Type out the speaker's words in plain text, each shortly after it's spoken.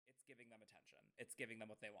it's giving them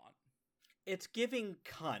what they want. It's giving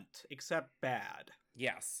cunt, except bad.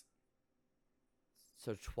 Yes.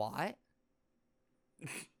 So twat?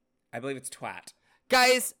 I believe it's twat.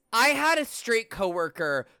 Guys, I had a straight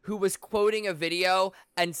coworker who was quoting a video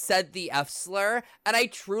and said the F slur, and I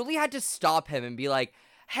truly had to stop him and be like,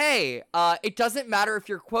 hey, it doesn't matter if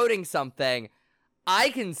you're quoting something. I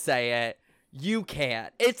can say it. You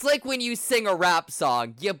can't. It's like when you sing a rap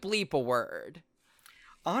song, you bleep a word.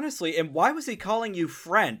 Honestly, and why was he calling you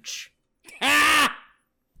French? Ah!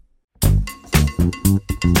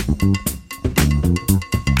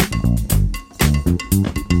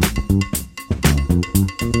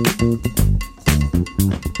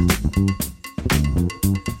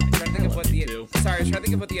 I was trying to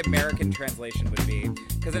think of what the American translation would be.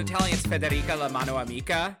 Because in Italian, it's Federica la mano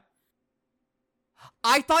amica.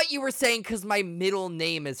 I thought you were saying because my middle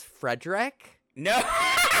name is Frederick. No.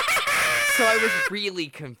 So I was really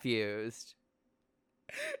confused.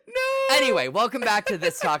 No. Anyway, welcome back to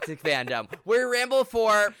This Toxic Fandom. We ramble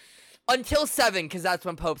for until 7, because that's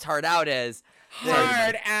when Pope's Hard Out is.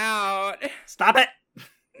 Hard out. Stop it!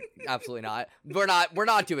 Absolutely not. We're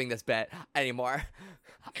not doing this bit anymore.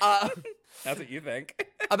 That's what you think.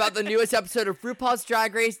 About the newest episode of RuPaul's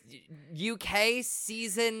Drag Race UK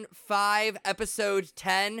Season 5, Episode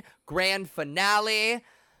 10, Grand Finale.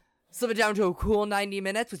 Slip it down to a cool 90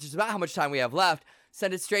 minutes, which is about how much time we have left.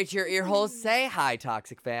 Send it straight to your ear holes. Say hi,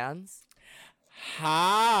 toxic fans.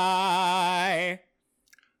 Hi.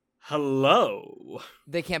 Hello.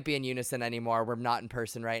 They can't be in unison anymore. We're not in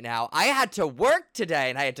person right now. I had to work today,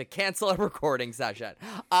 and I had to cancel a recording session.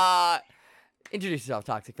 Introduce yourself,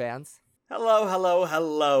 toxic fans.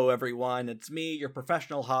 Hello, everyone. It's me, your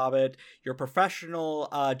professional hobbit, your professional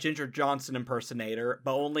Ginger Johnson impersonator,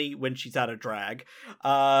 but only when she's out of drag.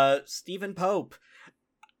 Stephen Pope.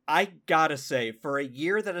 I gotta say, for a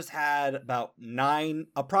year that has had about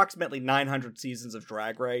approximately 900 seasons of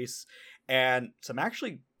Drag Race, and some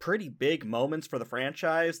actually pretty big moments for the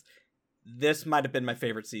franchise, this might have been my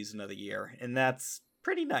favorite season of the year, and that's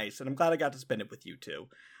pretty nice, and I'm glad I got to spend it with you two.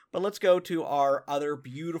 But let's go to our other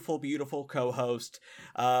beautiful, beautiful co-host.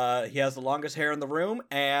 He has the longest hair in the room,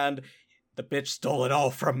 and the bitch stole it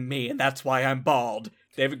all from me, and that's why I'm bald.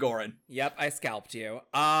 David Gorin. Yep, I scalped you.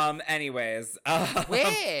 Anyways.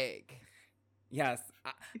 Wig! Yes.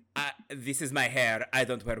 This is my hair. I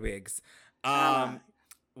don't wear wigs. What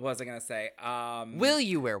was I gonna say? Will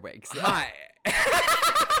you wear wigs? Hi.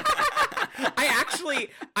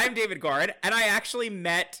 I'm David Gorin, and I actually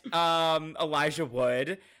met Elijah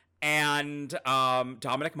Wood and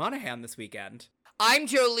Dominic Monaghan this weekend. I'm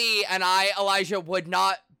Jolie, and Elijah, would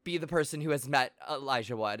not be the person who has met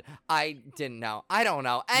Elijah Wood. I didn't know. I don't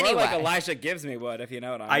know. Anyway. More like Elijah gives me wood, if you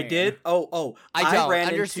know what I mean. I did? I don't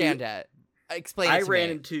understand it. Explain it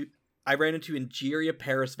to me. I ran into Ingeria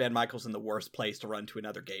Paris Van Michaelson, the worst place to run to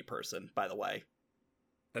another gay person, by the way.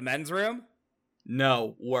 The men's room?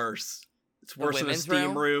 No, worse. It's worse than a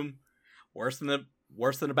steam room. Worse than a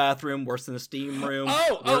bathroom. Worse than a steam room.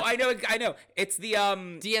 I know. It's the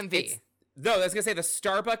DMV. I was gonna say the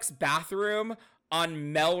Starbucks bathroom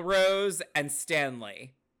on Melrose and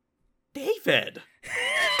Stanley. David.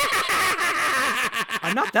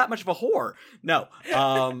 I'm not that much of a whore. No.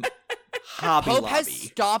 Hobby Pope Lobby. has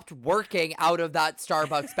stopped working out of that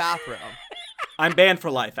Starbucks bathroom. I'm banned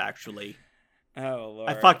for life, actually. Oh, Lord.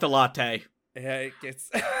 I fucked a latte. Yeah,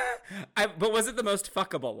 but was it the most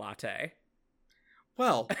fuckable latte?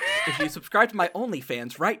 Well, if you subscribe to my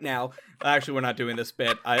OnlyFans right now... Actually, we're not doing this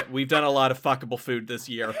bit. We've done a lot of fuckable food this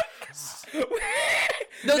year.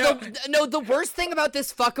 No, the worst thing about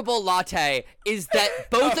this fuckable latte is that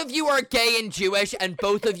both of you are gay and Jewish, and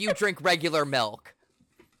both of you drink regular milk.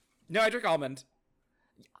 No, I drink almond.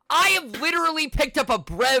 I have literally picked up a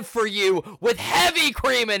brev for you with heavy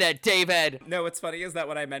cream in it, David. No, what's funny is that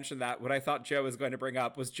when I mentioned that, what I thought Joe was going to bring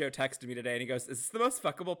up was Joe texted me today, and he goes, "Is this the most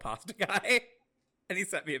fuckable pasta guy?" And he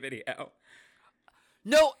sent me a video.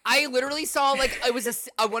 No, I literally saw, I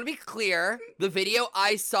want to be clear, the video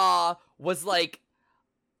I saw was, a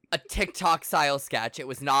TikTok-style sketch. It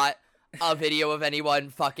was not a video of anyone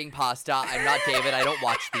fucking pasta. I'm not David. I don't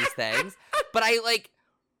watch these things. But I,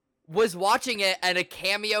 was watching it, and a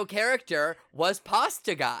cameo character was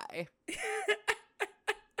Pasta Guy.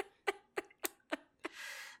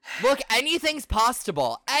 Look, anything's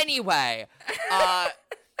postable. Anyway,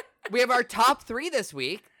 we have our top 3 this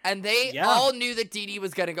week, and they all knew that Dee Dee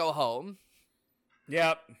was gonna go home.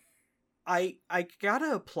 Yep. I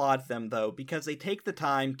gotta applaud them, though, because they take the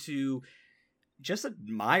time to just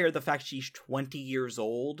admire the fact she's 20 years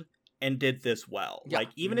old and did this well. Yeah.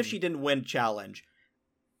 Even if she didn't win challenge,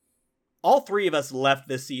 all three of us left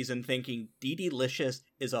this season thinking Dee Licious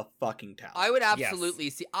is a fucking talent. I would absolutely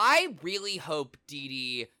see. I really hope Dee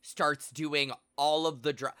Dee starts doing all of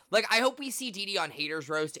the like. I hope we see Dee Dee on Haters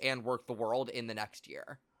Roast and Work the World in the next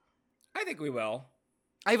year. I think we will.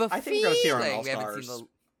 I have a think feeling we're gonna see her on we All haven't Stars. seen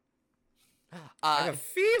the. I have a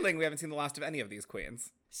feeling we haven't seen the last of any of these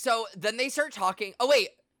queens. So then they start talking. Oh wait,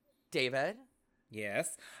 David.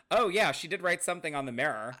 Yes. Oh, yeah, she did write something on the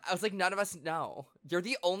mirror. I was like, none of us know. You're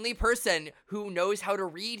the only person who knows how to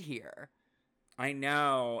read here. I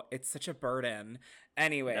know. It's such a burden.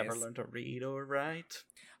 Anyways. Never learned to read or write.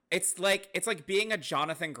 It's like being a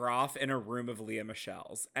Jonathan Groff in a room of Leah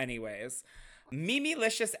Michelle's. Anyways. Mimi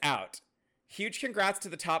Licious out. Huge congrats to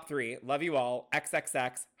the top 3. Love you all.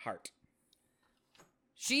 XXX heart.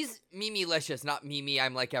 She's Mimi Licious, not Mimi.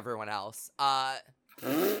 I'm like everyone else.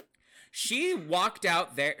 She walked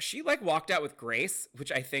out there. She walked out with grace,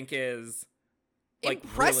 which I think is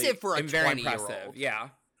impressive really, for a very 20-year-old. impressive. Yeah.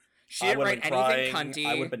 She I didn't would write have been anything crying. cunty.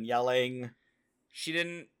 I would have been yelling. She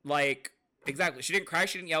didn't exactly. She didn't cry.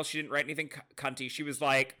 She didn't yell. She didn't write anything cunty. She was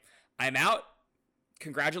like, "I'm out.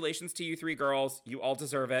 Congratulations to you 3 girls. You all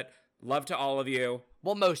deserve it. Love to all of you."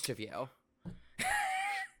 Well, most of you.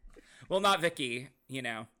 Well, not Vicky, you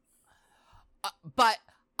know. But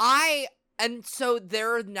and so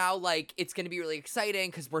they're now like, it's going to be really exciting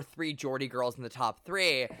because we're 3 Geordie girls in the top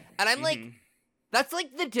 3. And I'm like, that's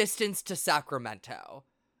like the distance to Sacramento.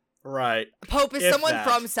 Right. Pope, is If someone that.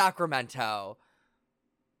 from Sacramento.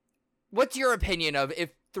 What's your opinion of if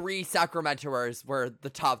 3 Sacramentoers were the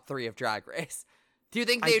top 3 of Drag Race? Do you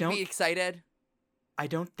think they'd be excited? I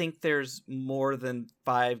don't think there's more than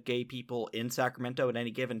 5 gay people in Sacramento at any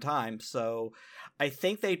given time, so I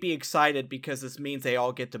think they'd be excited because this means they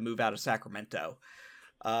all get to move out of Sacramento.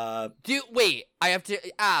 Wait, I have to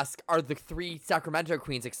ask, are the 3 Sacramento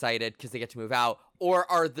queens excited because they get to move out, or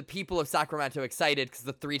are the people of Sacramento excited because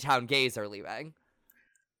the 3 town gays are leaving?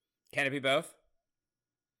 Can it be both?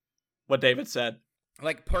 What David said.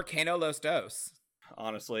 Like, por qué no los dos?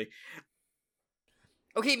 Honestly.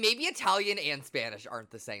 Okay, maybe Italian and Spanish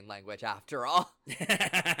aren't the same language after all.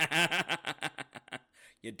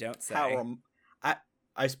 You don't say.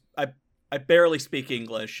 I barely speak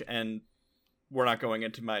English, and we're not going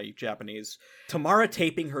into my Japanese. Tamara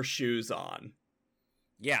taping her shoes on.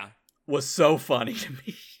 Yeah. Was so funny to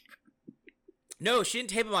me. No, she didn't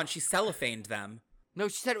tape them on. She cellophaned them. No,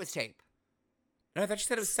 she said it was tape. No, I thought she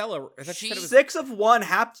said it was cello. I thought she said it was 6 of one,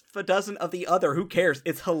 half a dozen of the other. Who cares?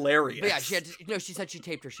 It's hilarious. But yeah, she said she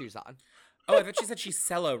taped her shoes on. Oh, I thought she said she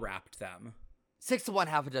cello wrapped them. 6 of one,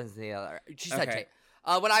 half a dozen of the other. She said Okay.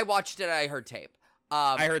 tape. When I watched it, I heard tape.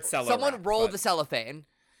 I heard cello Someone wrap, rolled but- the cellophane.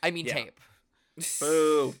 I mean Yeah. tape.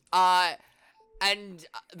 Boo. And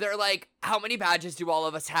they're like, how many badges do all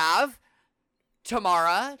of us have?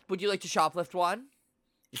 Tamara, would you like to shoplift one?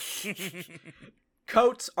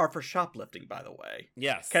 Coats are for shoplifting, by the way.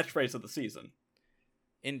 Yes. Catchphrase of the season.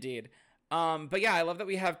 Indeed. But yeah, I love that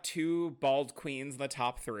we have 2 bald queens in the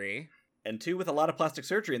top 3. And 2 with a lot of plastic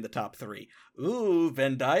surgery in the top 3. Ooh,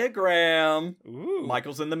 Venn diagram. Ooh.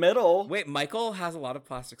 Michael's in the middle. Wait, Michael has a lot of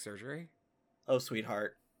plastic surgery? Oh,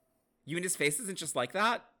 sweetheart. You mean his face isn't just like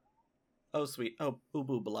that? Oh, sweet. Oh,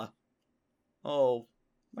 ooh-boobala. Oh,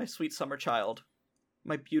 my sweet summer child.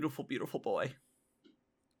 My beautiful, beautiful boy.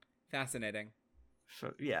 Fascinating.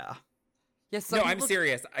 So, yeah. Yes. No, I'm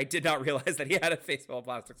serious. I did not realize that he had a face full of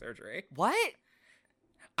plastic surgery. What?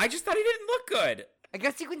 I just thought he didn't look good. I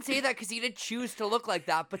guess you can say that because he did choose to look like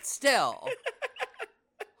that, but still.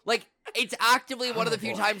 Like, it's actively one of the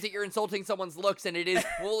few times that you're insulting someone's looks and it is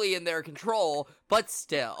fully in their control, but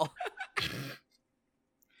still.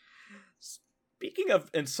 Speaking of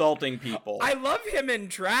insulting people, I love him in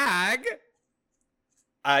drag.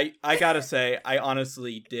 I gotta say, I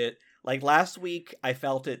honestly did. Like, last week, I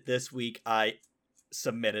felt it. This week, I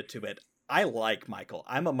submitted to it. I like Michael.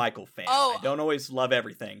 I'm a Michael fan. Oh. I don't always love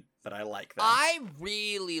everything, but I like them. I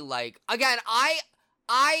really like. Again,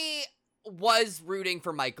 I was rooting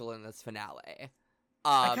for Michael in this finale.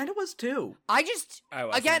 I kind of was too. I just I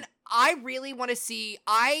wasn't. again, I really want to see.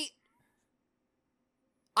 I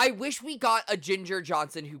wish we got a Ginger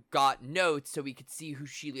Johnson who got notes so we could see who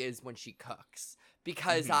she is when she cooks,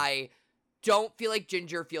 because I don't feel like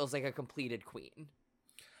Ginger feels like a completed queen.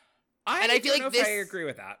 I feel like don't know if I agree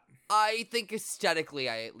with that. I think aesthetically,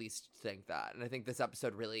 I at least think that, and I think this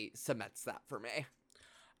episode really cements that for me.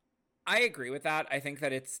 I agree with that. I think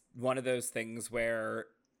that it's one of those things where,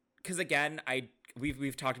 because again,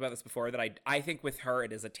 we've talked about this before, that I think with her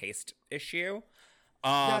it is a taste issue.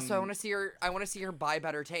 Yeah, so I want to see her. I want to see her buy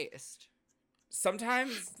better taste.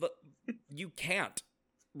 Sometimes you can't.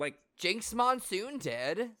 Like, Jinx Monsoon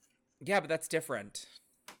did. Yeah, but that's different.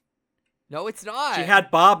 No, it's not. She had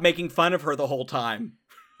Bob making fun of her the whole time.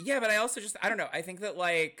 Yeah, but I also just, I don't know. I think that,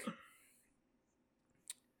 like,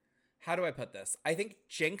 how do I put this? I think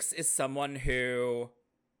Jinx is someone who,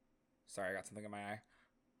 sorry, I got something in my eye.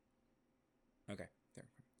 Okay,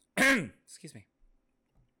 there. Excuse me.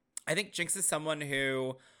 I think Jinx is someone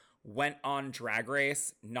who went on Drag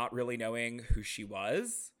Race not really knowing who she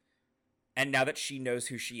was. And now that she knows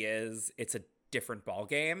who she is, it's a different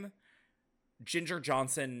ballgame. Ginger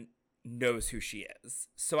Johnson knows who she is.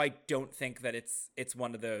 So I don't think that it's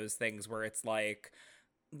one of those things where it's like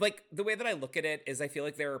the way that I look at it is I feel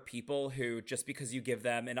like there are people who, just because you give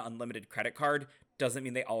them an unlimited credit card doesn't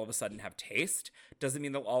mean they all of a sudden have taste, doesn't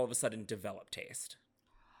mean they'll all of a sudden develop taste.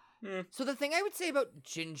 So the thing I would say about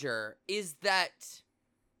Ginger is that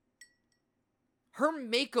her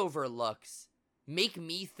makeover looks make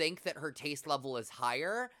me think that her taste level is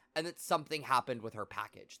higher and that something happened with her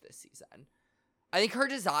package this season. I think her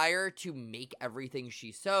desire to make everything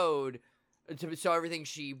she sewed, to sew everything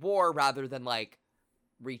she wore rather than, like,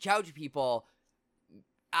 reach out to people,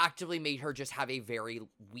 actively made her just have a very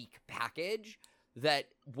weak package that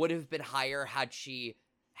would have been higher had she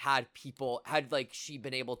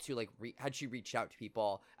been able to, like, had she reached out to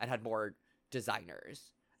people and had more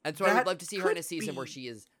designers. And so I would love to see her in a season where she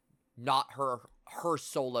is not her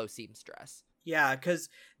solo seamstress. Yeah, because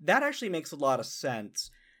that actually makes a lot of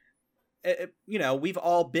sense. You know, we've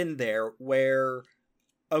all been there where,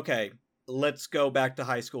 okay, let's go back to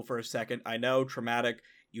high school for a second. I know, traumatic,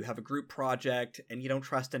 you have a group project and you don't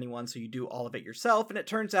trust anyone, so you do all of it yourself, and it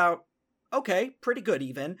turns out, okay, pretty good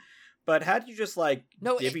even. But had you just, like,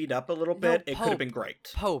 divvied up a little bit, it could have been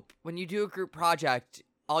great. Pope, when you do a group project,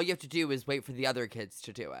 all you have to do is wait for the other kids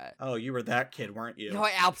to do it. Oh, you were that kid, weren't you? No,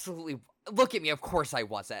 I absolutely... Look at me, of course I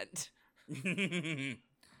wasn't. I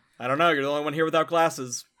don't know, you're the only one here without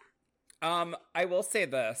glasses. I will say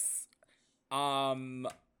this. I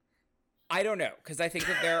don't know, because I think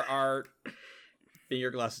that there are...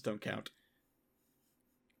 Your glasses don't count.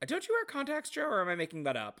 Don't you wear contacts, Joe, or am I making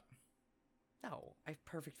that up? No, I have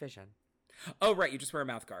perfect vision. Oh, right, you just wear a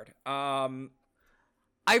mouth guard.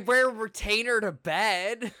 I wear a retainer to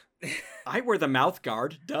bed. I wear the mouth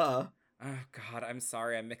guard, duh. Oh, God, I'm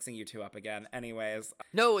sorry. I'm mixing you two up again. Anyways.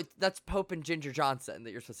 No, that's Pope and Ginger Johnson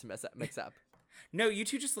that you're supposed to mix up. No, you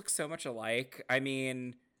two just look so much alike. I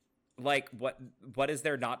mean, like, what is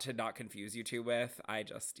there not to not confuse you two with? I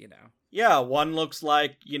just, you know. Yeah, one looks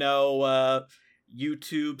like, you know,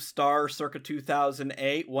 YouTube star circa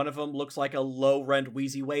 2008. One of them looks like a low-rent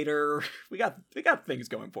wheezy waiter. We got things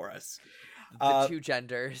going for us. The two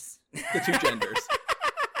genders. The two genders.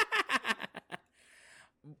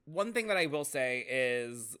 One thing that I will say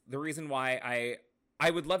is the reason why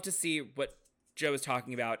I would love to see what Joe is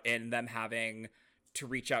talking about in them having to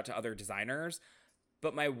reach out to other designers.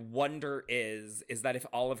 But my wonder is that if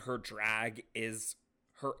all of her drag is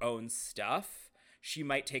her own stuff, she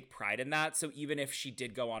might take pride in that. So even if she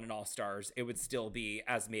did go on an All-Stars, it would still be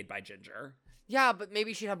as made by Ginger. Yeah, but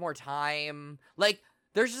maybe she'd have more time. Like,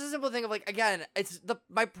 there's just a simple thing of, like, again,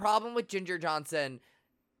 my problem with Ginger Johnson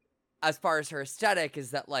as far as her aesthetic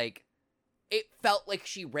is that, like, it felt like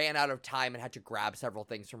she ran out of time and had to grab several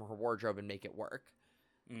things from her wardrobe and make it work.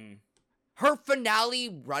 Her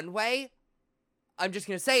finale runway, I'm just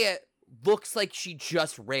gonna say it, looks like she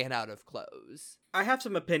just ran out of clothes. I have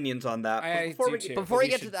some opinions on that. Before we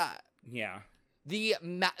get to that, yeah,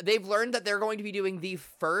 they've learned that they're going to be doing the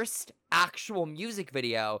first actual music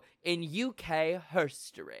video in UK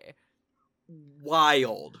history.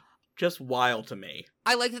 Wild. Just wild to me.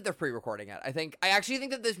 I like that they're pre-recording it. I actually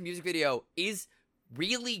think that this music video is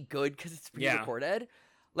really good because it's pre-recorded.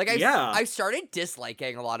 Like, I started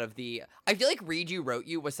disliking a lot of the... I feel like Read You, Wrote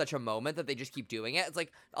You was such a moment that they just keep doing it. It's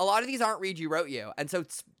like, a lot of these aren't Read You, Wrote You. And so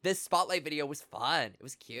this spotlight video was fun. It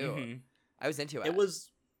was cute. Mm-hmm. I was into it. It was...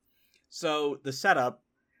 So, the setup,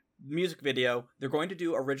 music video, they're going to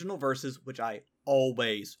do original verses, which I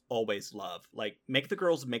always love. Like, make the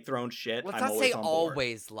girls make their own shit. Let's not say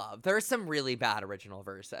always love. There are some really bad original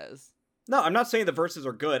verses. No, I'm not saying the verses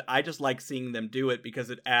are good. I just like seeing them do it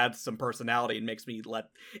because it adds some personality and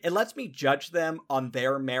it lets me judge them on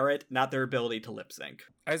their merit, not their ability to lip sync.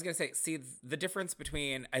 I was gonna say, see, the difference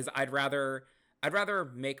between is I'd rather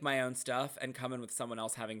make my own stuff and come in with someone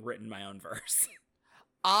else having written my own verse.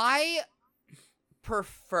 I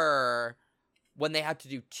prefer when they have to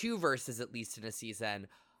do two verses at least in a season,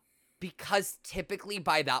 because typically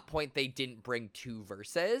by that point they didn't bring two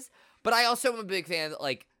verses. But I also am a big fan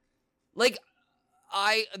that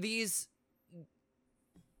these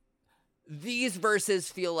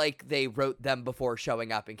verses feel like they wrote them before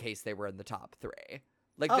showing up in case they were in the top three.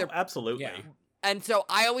 Like, Oh, they're absolutely. Yeah. And so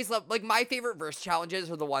I always love, like, my favorite verse challenges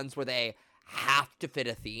are the ones where they have to fit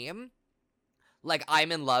a theme. Like,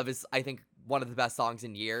 I'm in Love is, I think, one of the best songs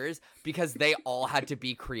in years because they all had to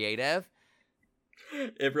be creative.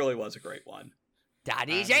 It really was a great one.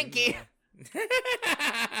 Daddy Janky.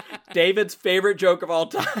 David's favorite joke of all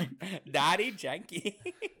time. Daddy Janky.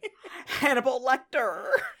 Hannibal Lecter.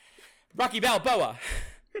 Rocky Balboa.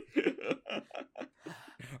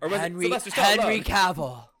 Or was Henry, it Sylvester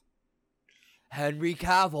Stallone? Henry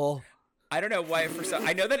Cavill. I don't know why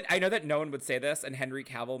I know that no one would say this, and Henry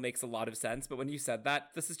Cavill makes a lot of sense, but when you said that,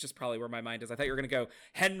 this is just probably where my mind is. I thought you were gonna go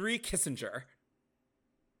Henry Kissinger.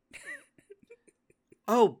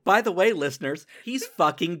 Oh, by the way, listeners, he's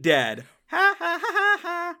fucking dead. Ha ha ha ha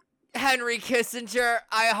ha. Henry Kissinger,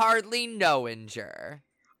 I hardly know injure.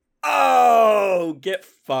 Oh, get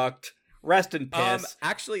fucked. Rest in piss.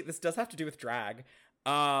 Actually, this does have to do with drag.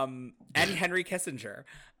 And Henry Kissinger.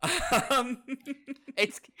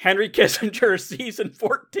 It's Henry Kissinger, season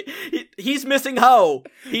 14. He's missing Ho.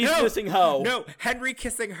 He's missing Ho. No, Henry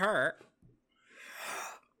kissing her.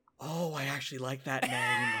 Oh, I actually like that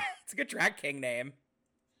name. It's a good drag king name.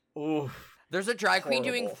 Oof. there's a drag queen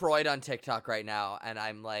doing Horrible. Freud on TikTok right now, and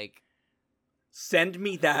I'm like, Send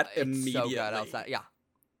me that it's immediately. so good. Outside, yeah.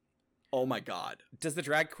 Oh my god. Does the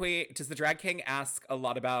drag king ask a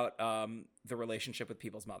lot about the relationship with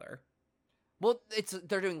people's mother? Well,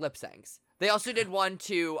 they're doing lip syncs. They also did one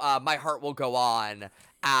to "My Heart Will Go On"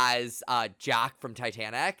 as Jack from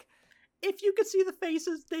Titanic. If you could see the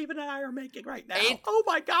faces David and I are making right now. It- Oh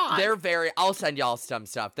my god. They're very. I'll send y'all some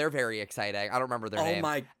stuff. They're very exciting. I don't remember their name. Oh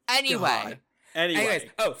my Anyway, god. Anyway.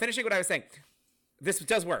 Anyways, finishing what I was saying. This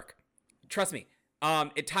does work. Trust me.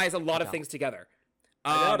 It ties a lot of things together.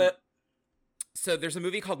 I got it. So there's a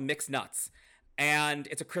movie called Mixed Nuts, and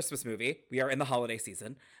it's a Christmas movie. We are in the holiday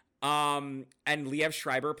season. And Liev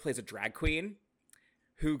Schreiber plays a drag queen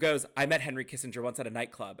who goes, I met Henry Kissinger once at a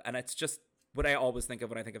nightclub. And it's just what I always think of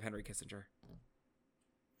when I think of Henry Kissinger.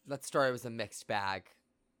 that story was a mixed bag.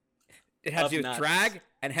 It had Of to do with nuts. drag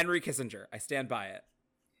and Henry Kissinger. I stand by it.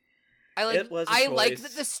 It was a I like choice.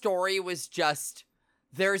 that the story was just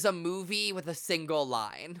there's a movie with a single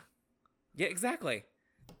line. Yeah, exactly.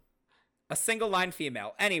 A single line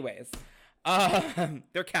female. Anyways,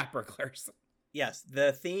 they're cat burglars. Yes,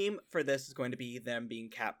 the theme for this is going to be them being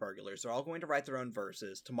cat burglars. They're all going to write their own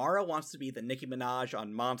verses. Tamara wants to be the Nicki Minaj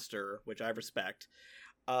on Monster, which I respect.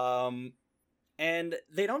 And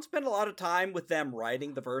they don't spend a lot of time with them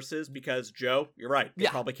writing the verses because, Joe, you're right. They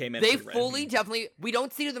probably came in They pre-written. fully definitely we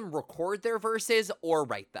don't see them record their verses or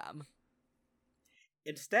write them.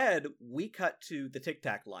 Instead, we cut to the Tic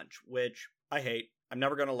Tac lunch, which I hate. I'm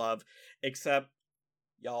never going to love, except,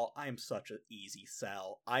 y'all, I am such an easy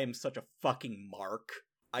sell. I am such a fucking mark.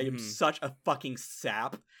 I am such a fucking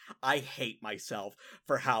sap. I hate myself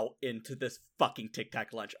for how into this fucking Tic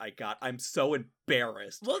Tac lunch I got. I'm so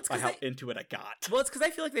embarrassed Well, it's by 'cause how into it I got. Well, it's because I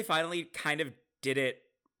feel like they finally kind of did it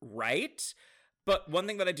right. But one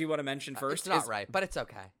thing that I do want to mention first It's not is right, but it's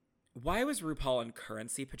okay. why was RuPaul in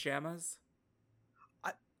currency pajamas?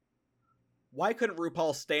 Why couldn't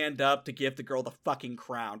RuPaul stand up to give the girl the fucking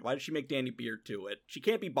crown? Why did she make Danny Beard do it? She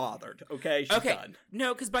can't be bothered, okay? She's done.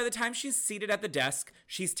 No, because by the time she's seated at the desk,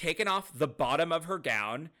 she's taken off the bottom of her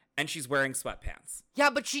gown and she's wearing sweatpants. Yeah,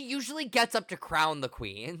 but she usually gets up to crown the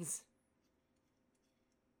queens.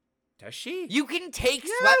 Does she? You can take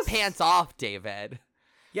Yes! sweatpants off, David.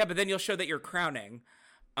 Yeah, but then you'll show that you're crowning.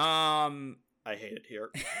 I hate it here.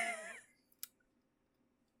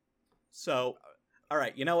 So, all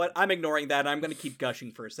right, you know what? I'm ignoring that. I'm going to keep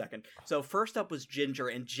gushing for a second. So first up was Ginger,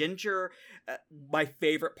 and Ginger, my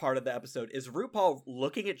favorite part of the episode is RuPaul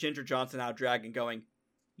looking at Ginger Johnson out of drag and going,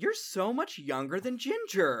 "You're so much younger than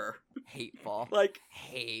Ginger." Hateful. Like,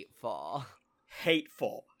 Hateful.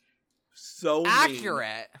 hateful. So mean.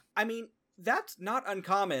 Accurate. I mean, that's not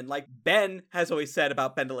uncommon. Like, Ben has always said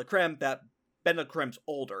about Ben de la Creme that Ben de la Creme's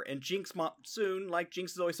older. And Jinx Monsoon, like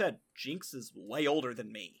Jinx has always said, Jinx is way older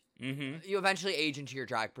than me. Mm-hmm. You eventually age into your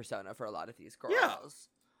drag persona for a lot of these girls. Yeah.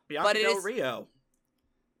 Bianca But it Del is- Rio.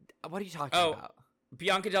 What are you talking Oh. about?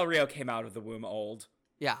 Bianca Del Rio came out of the womb old.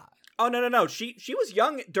 Yeah. Oh, no. She was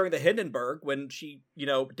young during the Hindenburg when she,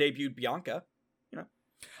 debuted Bianca.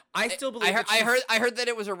 I still believe I heard that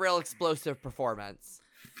it was a real explosive performance.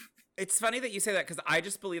 It's funny that you say that because I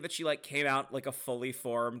just believe that she came out like a fully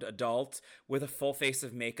formed adult with a full face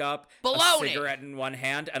of makeup, Baloney! a cigarette in one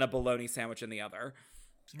hand, and a bologna sandwich in the other.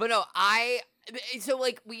 But no,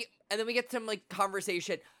 we get some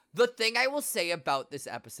conversation. The thing I will say about this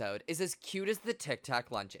episode is as cute as the Tic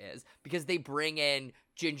Tac lunch is, because they bring in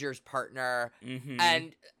Ginger's partner. Mm-hmm.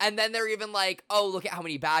 And then they're even like, oh, look at how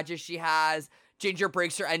many badges she has. Ginger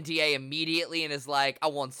breaks her NDA immediately and is like, I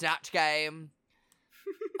want Snatch Game.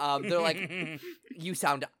 They're like, you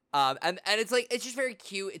sound, and it's like, it's just very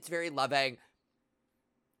cute. It's very loving.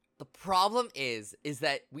 The problem is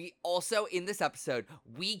that we also, in this episode,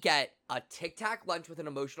 we get a Tic Tac lunch with an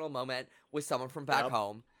emotional moment with someone from back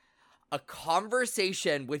home, a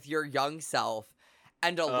conversation with your young self,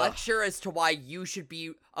 and a lecture as to why you should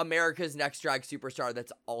be America's next drag superstar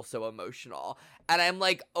that's also emotional. And I'm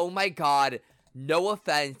like, oh my god, no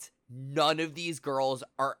offense, none of these girls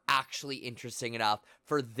are actually interesting enough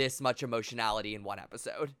for this much emotionality in one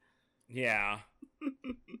episode. Yeah.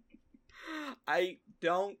 I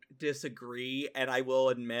don't disagree, and I will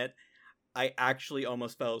admit, I actually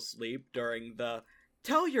almost fell asleep during the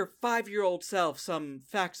tell your 5-year-old self some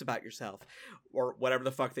facts about yourself, or whatever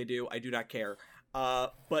the fuck they do. I do not care.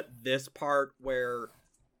 But this part where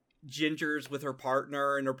Ginger's with her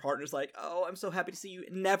partner, and her partner's like, oh, I'm so happy to see you.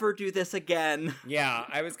 Never do this again. Yeah,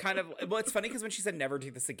 I was kind of... Well, it's funny because when she said never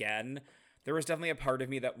do this again, there was definitely a part of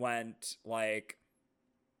me that went, like...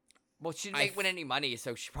 Well, she didn't win any money,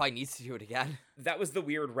 so she probably needs to do it again. That was the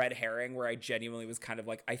weird red herring where I genuinely was kind of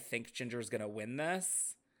like, I think Ginger's gonna win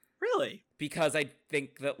this. Really? Because I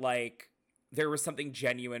think that, like, there was something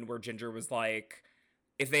genuine where Ginger was like,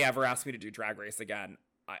 if they ever ask me to do Drag Race again,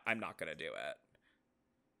 I'm not gonna do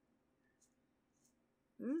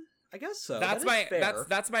it. I guess so. That's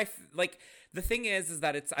my like, the thing is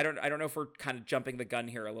that it's, I don't know if we're kind of jumping the gun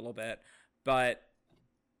here a little bit, but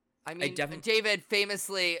I mean, David,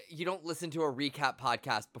 famously, you don't listen to a recap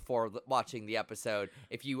podcast before watching the episode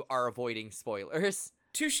if you are avoiding spoilers.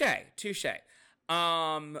 Touche.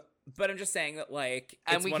 But I'm just saying that, like,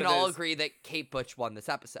 and we can all agree that Kate Butch won this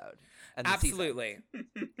episode. And absolutely.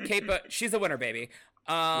 Kate Butch, she's a winner, baby.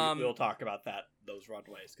 We'll talk about those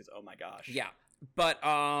runways, because oh my gosh. Yeah. But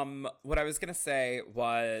what I was gonna say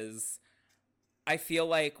was, I feel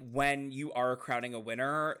like when you are crowning a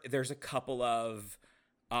winner, there's a couple of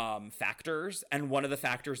factors, and one of the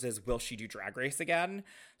factors is, will she do Drag Race again?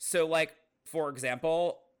 So, like, for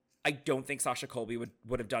example, I don't think Sasha Colby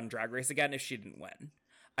would have done Drag Race again if she didn't win.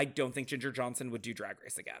 I don't think Ginger Johnson would do Drag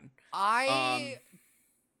Race again. I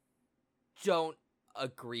don't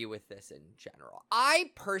agree with this in general.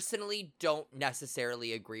 I personally don't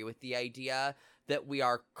necessarily agree with the idea that we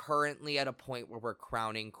are currently at a point where we're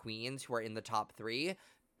crowning queens who are in the top 3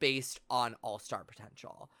 based on all-star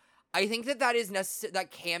potential. I think that is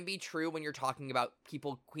that can be true when you're talking about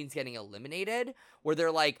queens getting eliminated, where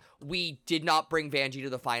they're like, we did not bring Vanjie to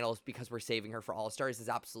the finals because we're saving her for All-Stars, is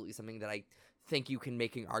absolutely something that I think you can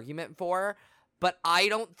make an argument for. But I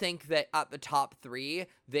don't think that at the top 3,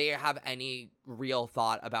 they have any real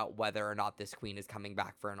thought about whether or not this queen is coming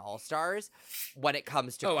back for an All-Stars when it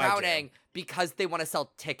comes to crowning, because they want to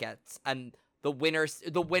sell tickets, and the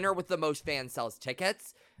winner with the most fans sells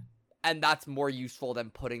tickets. And that's more useful than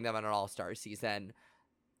putting them on an all-star season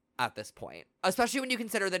at this point. Especially when you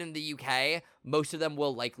consider that in the UK, most of them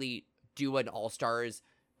will likely do an all-stars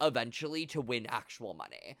eventually to win actual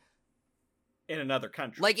money. In another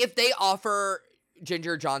country. Like, if they offer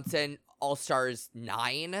Ginger Johnson all-stars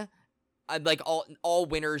 9, like all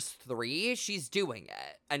winners 3, she's doing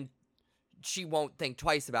it. And she won't think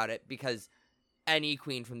twice about it because any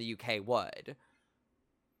queen from the UK would.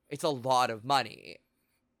 It's a lot of money.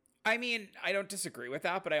 I mean, I don't disagree with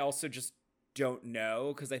that, but I also just don't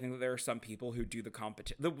know, because I think that there are some people who do the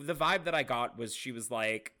competition. The vibe that I got was she was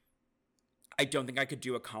like, I don't think I could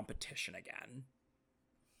do a competition again.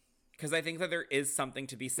 Because I think that there is something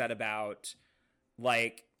to be said about,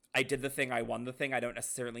 like, I did the thing, I won the thing, I don't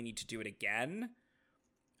necessarily need to do it again.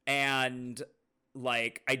 And,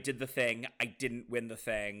 like, I did the thing, I didn't win the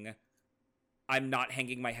thing. I'm not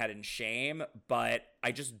hanging my head in shame, but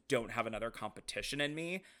I just don't have another competition in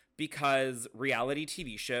me. Because reality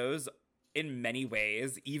TV shows, in many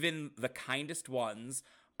ways, even the kindest ones,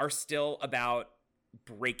 are still about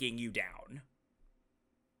breaking you down.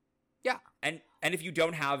 Yeah. And if you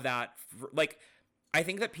don't have that, like, I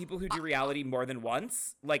think that people who do reality more than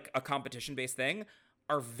once, like a competition-based thing,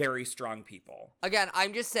 are very strong people. Again,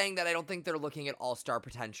 I'm just saying that I don't think they're looking at all-star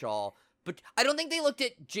potential. But I don't think they looked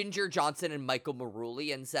at Ginger Johnson and Michael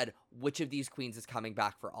Maruli and said, which of these queens is coming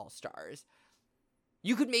back for all-stars?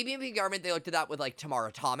 You could maybe make the argument they looked at that with, like,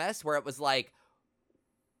 Tamara Thomas, where it was like,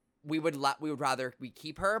 we would rather we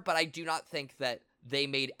keep her, but I do not think that they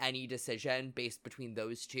made any decision based between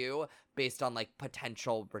those two based on, like,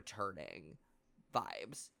 potential returning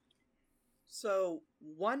vibes. So,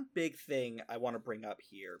 one big thing I want to bring up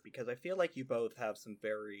here, because I feel like you both have some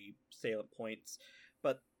very salient points,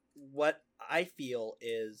 but what I feel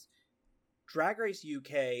is Drag Race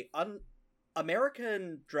UK,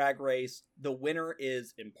 American Drag Race, the winner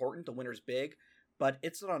is important, the winner's big, but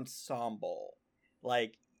it's an ensemble.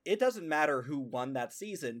 Like, it doesn't matter who won that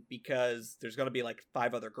season because there's going to be like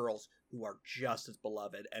 5 other girls who are just as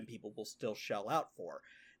beloved and people will still shell out for.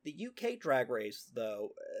 The UK Drag Race, though,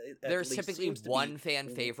 there's typically one fan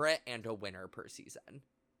favorite and a winner per season.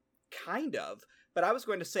 Kind of. But I was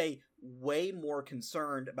going to say way more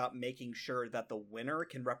concerned about making sure that the winner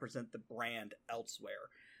can represent the brand elsewhere.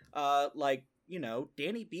 Like, you know,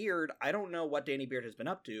 Danny Beard, I don't know what Danny Beard has been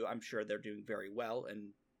up to. I'm sure they're doing very well, and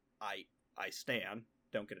I stan.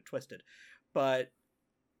 Don't get it twisted. But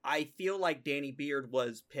I feel like Danny Beard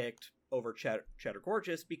was picked over Cheddar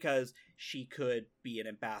Gorgeous because she could be an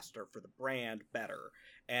ambassador for the brand better.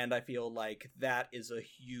 And I feel like that is a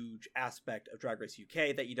huge aspect of Drag Race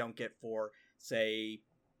UK that you don't get for, say,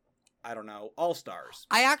 I don't know, All Stars.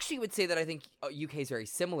 I actually would say that I think UK is very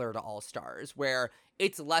similar to All Stars, where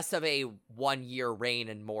it's less of a 1-year reign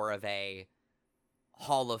and more of a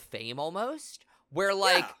Hall of Fame almost. Where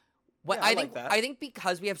like, I think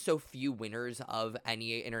because we have so few winners of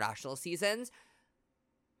any international seasons,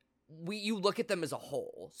 you look at them as a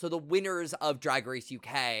whole. So the winners of Drag Race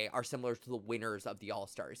UK are similar to the winners of the All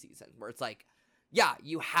Star season, where it's like, yeah,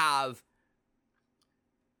 you have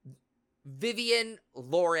Vivian,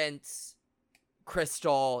 Lawrence,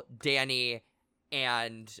 Crystal, Danny,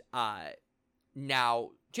 and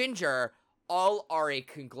now Ginger all are a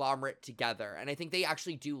conglomerate together. And I think they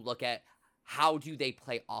actually do look at how do they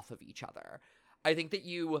play off of each other. I think that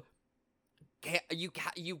you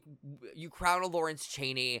crown a Lawrence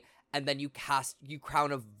Chaney and then you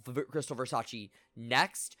crown a Crystal Versace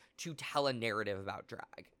next to tell a narrative about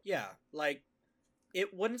drag. Yeah, like,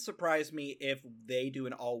 it wouldn't surprise me if they do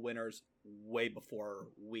an all winners way before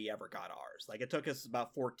we ever got ours. Like, it took us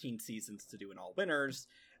about 14 seasons to do an all winners.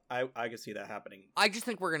 I could see that happening. I just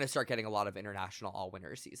think we're going to start getting a lot of international all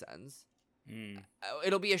winner seasons.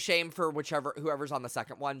 It'll be a shame for whoever's on the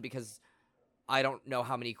second one, because I don't know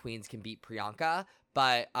how many queens can beat Priyanka,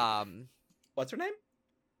 but what's her name?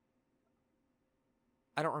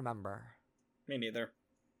 I don't remember. Me neither.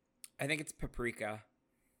 I think it's Paprika.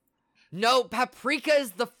 No, Paprika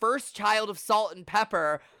is the first child of Salt and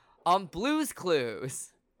Pepper on Blue's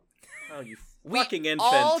Clues. Oh, you fucking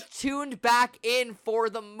infant. We all tuned back in for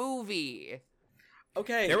the movie.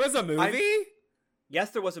 Okay. There was a movie? Yes,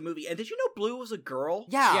 there was a movie. And did you know Blue was a girl?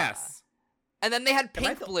 Yeah. Yes. And then they had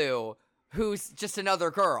Pink Blue, who's just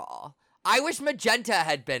another girl. I wish Magenta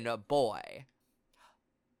had been a boy.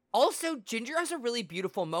 Also, Ginger has a really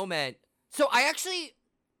beautiful moment. So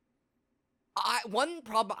one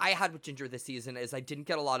problem I had with Ginger this season is I didn't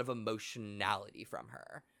get a lot of emotionality from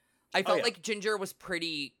her. I felt like Ginger was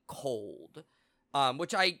pretty cold,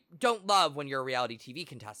 which I don't love when you're a reality TV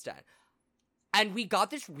contestant. And we got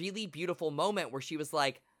this really beautiful moment where she was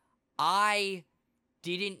like, I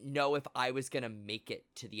didn't know if I was going to make it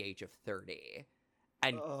to the age of 30.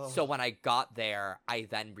 And so when I got there, I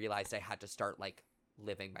then realized I had to start, like,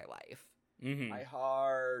 living my life. Mm-hmm. My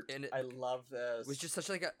heart. And I love this. It was just such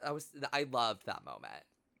like I loved that moment.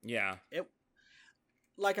 Yeah.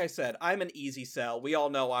 Like I said, I'm an easy sell. We all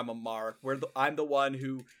know I'm a mark. I'm the one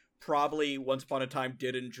who probably once upon a time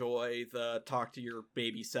did enjoy the talk to your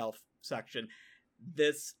baby self section.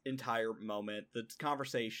 This entire moment, the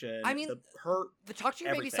conversation, I mean, the talk to your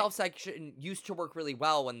everything. baby self section used to work really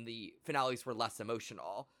well when the finales were less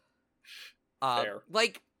emotional. Fair.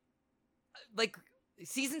 Like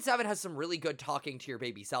season 7 has some really good talking to your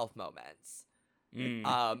baby self moments.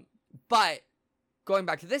 But going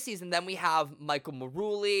back to this season, then we have Michael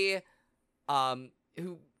Maruli,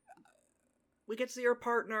 who we get to see her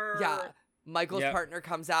partner. Yeah, Michael's partner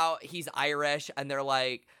comes out. He's Irish, and they're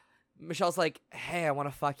like, Michelle's like, "Hey, I want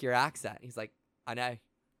to fuck your accent." He's like, "I know."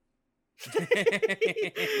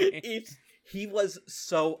 He was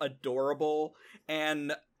so adorable,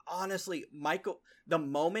 and honestly, Michael, the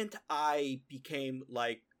moment I became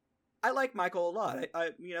like, I like Michael a lot.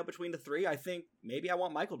 I between the three, I think maybe I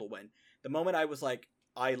want Michael to win. The moment I was like,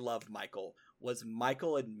 I loved Michael, was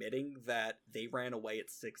Michael admitting that they ran away at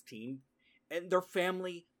 16, and their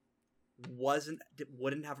family wouldn't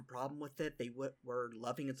have a problem with it. They were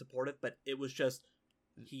loving and supportive, but it was just,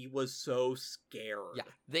 he was so scared. Yeah,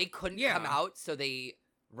 they couldn't come out, so they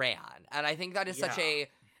ran. And I think that is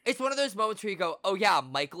it's one of those moments where you go, oh yeah,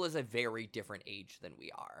 Michael is a very different age than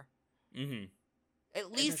we are. Mm-hmm.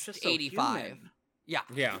 At least 85. Yeah.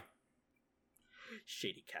 Yeah.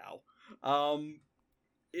 Shady cow.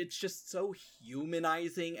 It's just so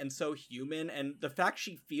humanizing and so human, and the fact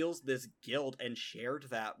she feels this guilt and shared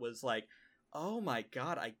that was like, Oh my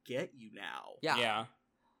god, I get you now. Yeah.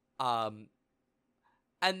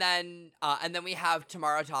 And then we have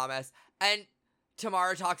Tamara Thomas, and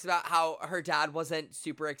Tamara talks about how her dad wasn't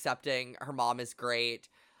super accepting. Her mom is great.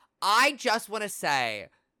 I just want to say,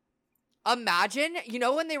 imagine, you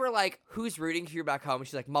know, when they were like, "Who's rooting for you back home?" And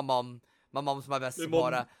she's like, "My mom. My mom's my best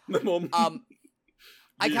supporter." My mom.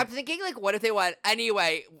 I kept thinking, like, what if they went,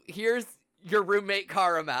 "Anyway, here's your roommate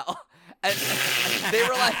Caramel," and they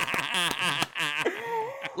were like,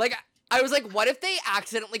 I was like, what if they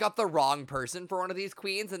accidentally got the wrong person for one of these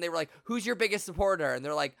queens, and they were like, "Who's your biggest supporter?" And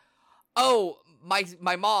they're like, "Oh,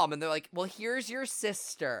 my mom," and they're like, "Well, here's your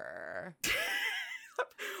sister."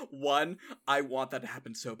 One, I want that to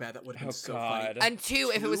happen so bad. That would have been so funny. And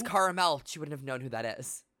two, if it was Caramel, she wouldn't have known who that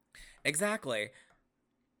is. Exactly.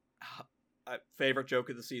 Favorite joke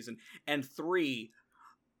of the season. And three,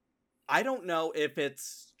 I don't know if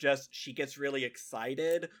it's just she gets really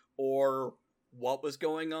excited or what was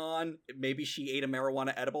going on. Maybe she ate a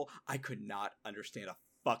marijuana edible. I could not understand a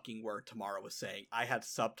fucking word Tamara was saying. I had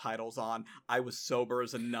subtitles on. I was sober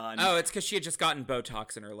as a nun. Oh, it's because she had just gotten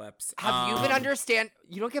Botox in her lips. Have you been understand?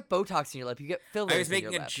 You don't get Botox in your lip. You get fillers. I was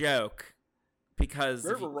making a joke because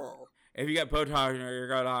if you get Botox, you're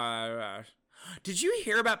gonna. Did you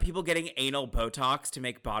hear about people getting anal Botox to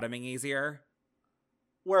make bottoming easier?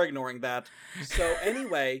 We're ignoring that. So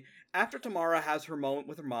anyway, after Tamara has her moment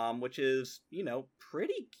with her mom, which is, you know,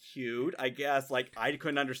 pretty cute, I guess. Like, I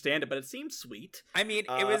couldn't understand it, but it seemed sweet. I mean,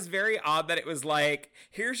 it was very odd that it was like,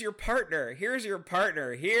 here's your partner, here's your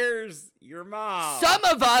partner, here's your mom. Some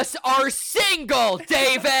of us are single,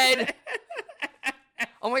 David!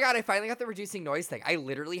 Oh my god, I finally got the reducing noise thing. I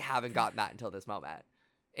literally haven't gotten that until this moment.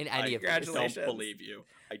 In any of these. I don't believe you.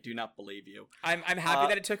 I do not believe you. I'm happy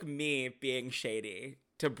that it took me being shady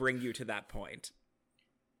to bring you to that point.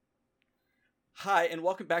 Hi, and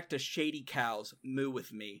welcome back to Shady Cows, Moo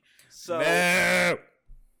with me. So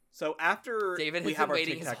after David has been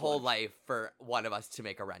waiting his whole life for one of us to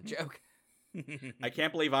make a rent joke. I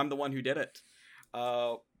can't believe I'm the one who did it.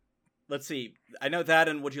 Let's see. I know that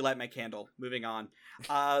and Would You Light My Candle? Moving on.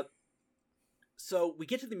 So we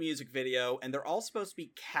get to the music video, and they're all supposed to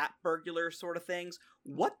be cat burglar sort of things.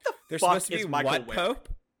 What the They're fuck supposed to is be Michael what, wearing? Pope?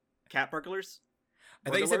 Cat burglars? I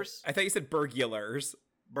thought you said burglars.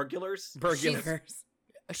 Burglars? Burglars.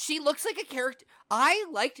 She looks like a character. I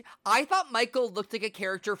thought Michael looked like a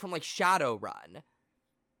character from, like, Shadowrun.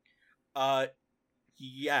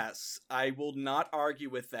 Yes. I will not argue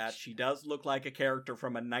with that. She does look like a character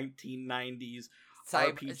from a 1990s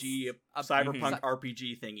RPG, cyberpunk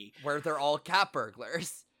RPG thingy. Where they're all cat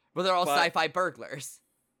burglars. Where they're all sci-fi burglars.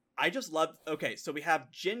 I just love... Okay, so we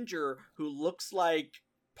have Ginger, who looks like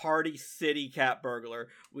Party City cat burglar.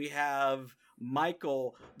 We have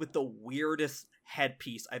Michael with the weirdest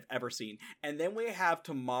headpiece I've ever seen. And then we have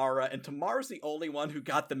Tamara, and Tamara's the only one who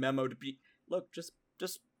got the memo to be... Look, just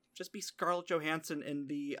be Scarlett Johansson in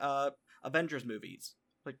the Avengers movies.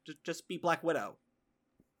 Like, just be Black Widow.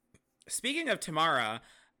 Speaking of Tamara,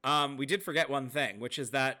 we did forget one thing, which is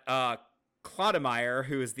that Claudemeyer,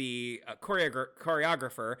 who is the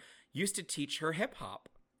choreographer, used to teach her hip-hop.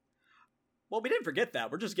 Well, we didn't forget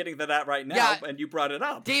that. We're just getting to that right now, and you brought it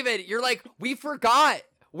up. David, you're like, we forgot.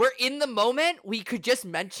 We're in the moment. We could just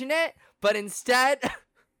mention it, but instead...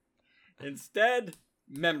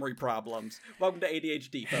 memory problems. Welcome to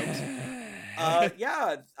ADHD, folks.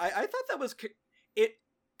 Yeah, I thought that was... It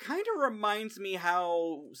kind of reminds me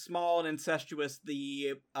how small and incestuous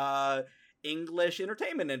the English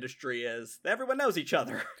entertainment industry is. Everyone knows each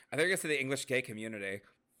other. I think it's the English gay community.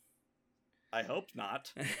 I hope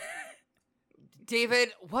not. David,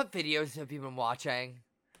 what videos have you been watching?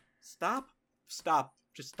 Stop.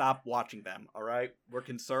 Just stop watching them, all right? We're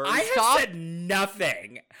concerned. I have said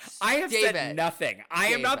nothing. Said nothing. I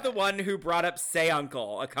am not the one who brought up Say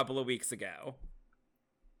Uncle a couple of weeks ago.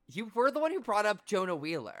 You were the one who brought up Jonah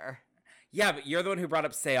Wheeler. Yeah, but you're the one who brought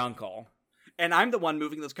up Say Uncle. And I'm the one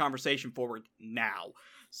moving this conversation forward now.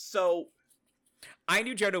 So... I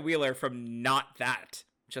knew Jonah Wheeler from not that.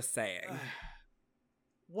 Just saying.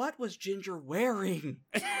 What was Ginger wearing?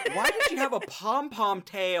 Why did she have a pom-pom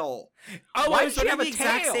tail? Oh, why I was did she have the a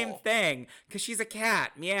exact tail? same thing. Because she's a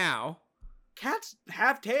cat. Meow. Cats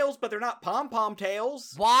have tails, but they're not pom-pom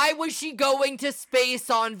tails. Why was she going to space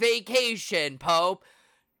on vacation, Pope?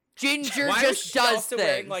 Ginger Why just was she does also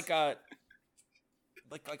things. wearing like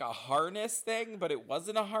a harness thing, but it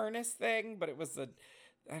wasn't a harness thing, but it was a...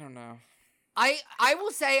 I don't know. I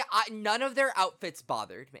will say none of their outfits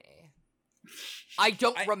bothered me. I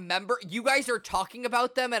don't remember. You guys are talking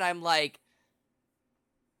about them, and I'm like,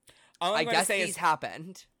 I guess these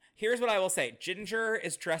happened. Here's what I will say. Ginger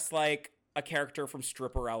is dressed like a character from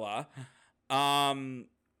Stripperella.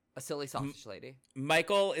 A silly sausage lady.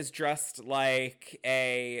 Michael is dressed like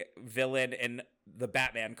a villain in the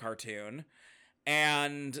Batman cartoon.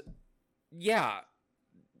 And yeah,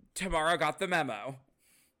 Tamara got the memo.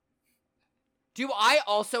 Do I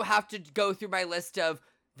also have to go through my list of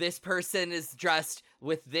this person is dressed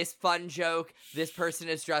with this fun joke, this person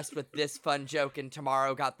is dressed with this fun joke, and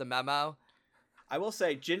Tamara got the memo? I will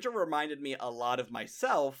say, Ginger reminded me a lot of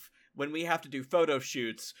myself when we have to do photo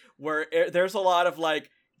shoots, where there's a lot of like,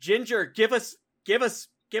 Ginger, give us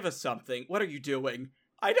something. What are you doing?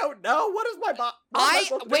 I don't know. What is my body?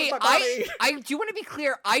 I do want to be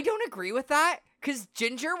clear. I don't agree with that, because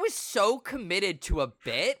Ginger was so committed to a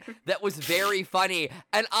bit that was very funny,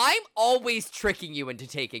 and I'm always tricking you into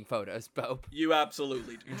taking photos, Pope. You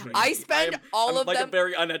absolutely do. I spend all of like them a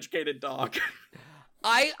very uneducated dog.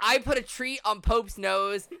 I put a treat on Pope's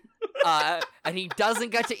nose, and he doesn't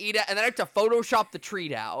get to eat it, and then I have to Photoshop the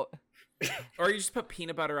treat out. Or you just put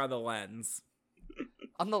peanut butter on the lens.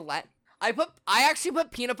 On the lens? I actually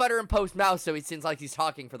put peanut butter in Pope's mouth so he seems like he's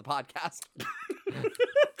talking for the podcast.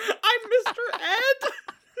 I'm Mr. Ed!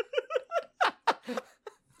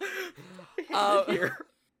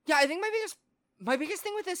 Yeah, I think my biggest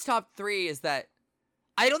thing with this top 3 is that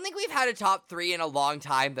I don't think we've had a top 3 in a long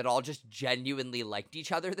time that all just genuinely liked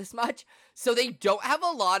each other this much. So they don't have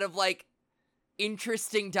a lot of, like,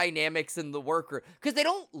 interesting dynamics in the worker, because they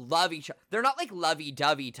don't love each other. They're not like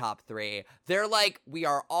lovey-dovey top 3. They're like, we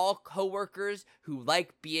are all coworkers who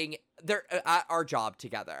like being they're at our job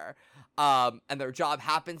together, and their job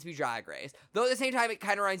happens to be Drag Race. Though at the same time, it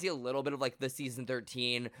kind of reminds you a little bit of like the season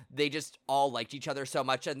 13. They just all liked each other so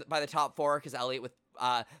much, and by the top 4, because Elliot with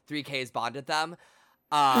 3K's bonded them,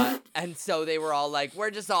 and so they were all like, we're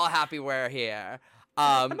just all happy we're here.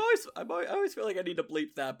 I always feel like I need to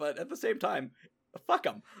bleep that, but at the same time, fuck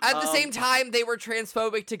them. At the same time, they were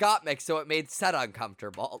transphobic to Gottmik, so it made Set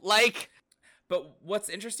uncomfortable. Like, but what's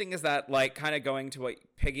interesting is that, like, kind of going to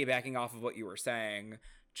piggybacking off of what you were saying,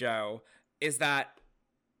 Joe, is that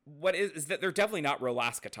that they're definitely not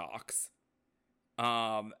Rolaska talks.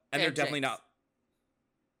 And they're definitely Jinx. not.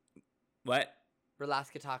 What?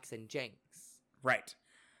 Rolaska talks and Jinx. Right.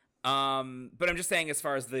 But I'm just saying, as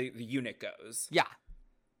far as the unit goes. Yeah.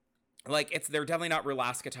 Like, they're definitely not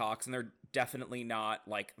Rolaska talks, and they're definitely not,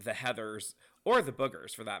 like, the Heathers, or the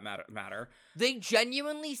Boogers, for that matter. They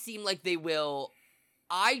genuinely seem like they will.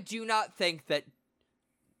 I do not think that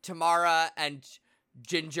Tamara and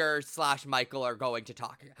Ginger / Michael are going to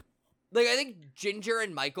talk. Like, I think Ginger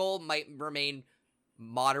and Michael might remain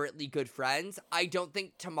moderately good friends. I don't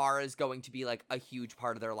think Tamara is going to be, like, a huge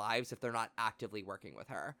part of their lives if they're not actively working with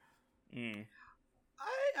her. I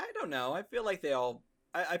don't know. I feel like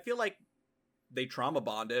I feel like they trauma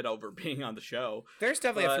bonded over being on the show. There's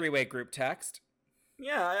definitely a 3-way group text.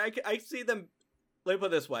 Yeah, I see them. Let me put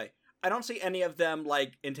it this way: I don't see any of them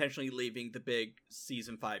like intentionally leaving the big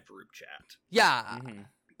season 5 group chat. Yeah,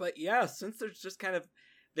 but yeah, since there's just kind of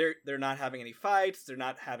they're not having any fights, they're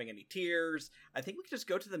not having any tears. I think we could just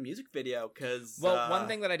go to the music video because. Well, one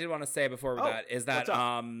thing that I did want to say before that is that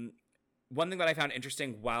one thing that I found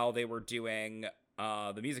interesting while they were doing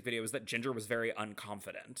the music video was that Ginger was very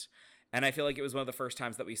unconfident. And I feel like it was one of the first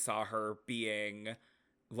times that we saw her being,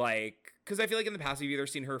 like... Because I feel like in the past, we've either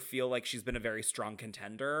seen her feel like she's been a very strong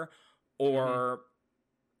contender or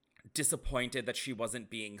disappointed that she wasn't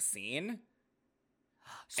being seen.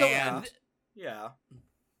 So, yeah.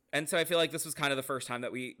 And so I feel like this was kind of the first time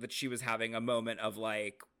that she was having a moment of,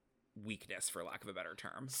 like, weakness, for lack of a better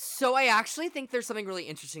term. So I actually think there's something really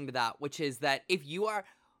interesting to that, which is that if you are...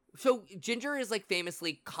 So Ginger is, like,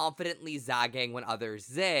 famously confidently zagging when others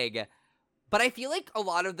zig, but I feel like a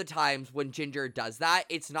lot of the times when Ginger does that,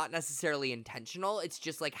 it's not necessarily intentional, it's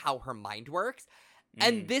just, like, how her mind works.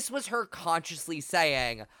 And this was her consciously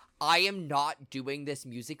saying, I am not doing this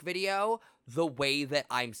music video the way that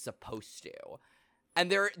I'm supposed to.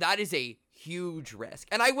 And that is a huge risk.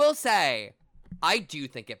 And I will say, I do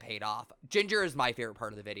think it paid off. Ginger is my favorite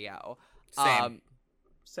part of the video. Same.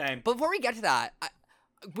 Same. But before we get to that,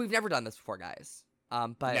 we've never done this before, guys.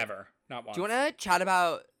 But Never. Not once. Do you want to chat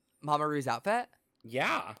about Mama Rue's outfit?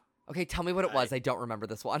 Yeah. Okay, tell me what it was. I don't remember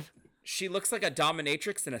this one. She looks like a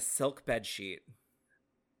dominatrix in a silk bedsheet.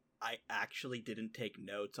 I actually didn't take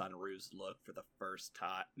notes on Rue's look for the first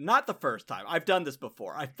time. Not the first time. I've done this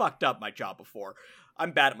before. I fucked up my job before.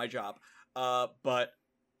 I'm bad at my job. But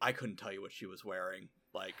I couldn't tell you what she was wearing.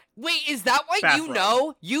 Like, wait, is that why bathrobe. you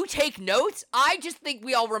know? You take notes? I just think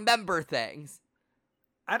we all remember things.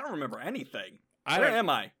 I don't remember anything. Where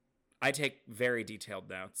am I? I take very detailed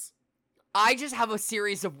notes. I just have a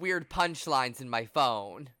series of weird punchlines in my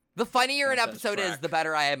phone. The funnier an That episode says is, DRUK. the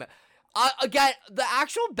better I am. Again, the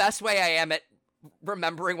actual best way I am at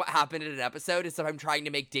remembering what happened in an episode is if I'm trying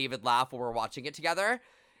to make David laugh while we're watching it together.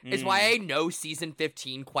 Is why I know season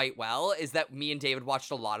 15 quite well, is that me and David watched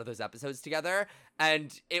a lot of those episodes together,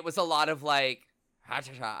 and it was a lot of like,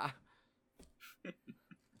 ha-cha-cha.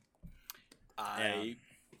 I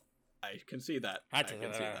can see that. I can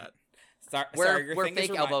see that. Sorry, your We're thing is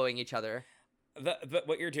fake elbowing each other.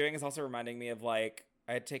 what you're doing is also reminding me of, like,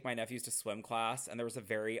 I had to take my nephews to swim class, and there was a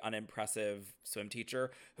very unimpressive swim teacher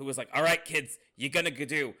who was like, all right, kids, you're gonna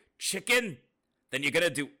do chicken, then you're gonna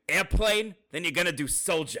do airplane, then you're gonna do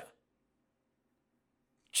soldier.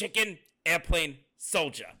 Chicken, airplane,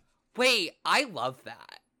 soldier. Wait, I love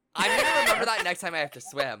that. I'm gonna remember that next time I have to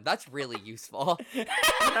swim. That's really useful. It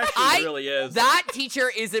actually really is. That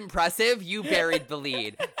teacher is impressive. You buried the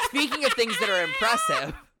lead. Speaking of things that are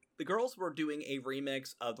impressive. The girls were doing a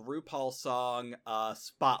remix of the RuPaul song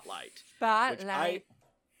Spotlight. Which Spotlight.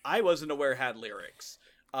 I wasn't aware had lyrics.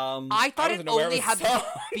 I thought it wasn't aware only it was had a the song.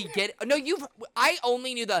 begin. No, I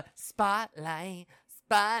only knew the spotlight,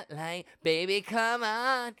 spotlight, baby, come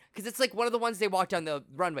on, because it's like one of the ones they walk down the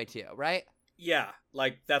runway to, right? Yeah,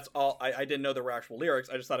 like that's all. I didn't know there were actual lyrics.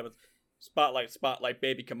 I just thought it was Spotlight, Spotlight,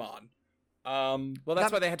 baby, come on. Well,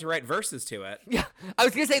 that's why they had to write verses to it. Yeah, I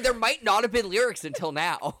was gonna say there might not have been lyrics until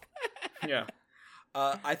now. Yeah.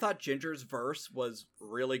 I thought Ginger's verse was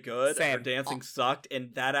really good. Same. Her dancing sucked,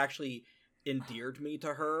 and that actually endeared me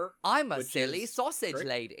to her. I'm a Which silly is sausage great.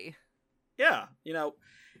 lady. Yeah,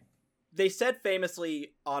 they said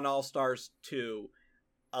famously on All Stars 2,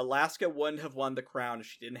 Alaska wouldn't have won the crown if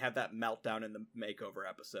she didn't have that meltdown in the makeover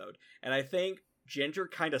episode. And I think Ginger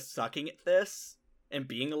kind of sucking at this and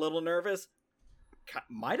being a little nervous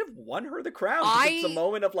might have won her the crown. 'Cause it's a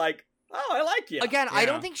moment of like, oh, I like you. Again, I Yeah.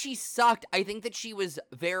 don't think she sucked. I think that she was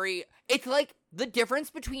very. It's like the difference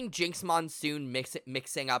between Jinx Monsoon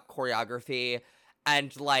mixing up choreography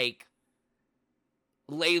and like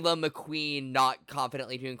Layla McQueen not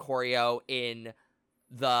confidently doing choreo in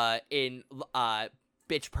Bitch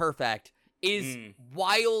Perfect is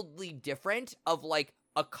wildly different of like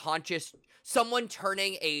a conscious someone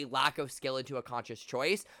turning a lack of skill into a conscious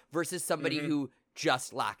choice versus somebody who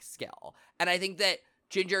just lacks skill. And I think that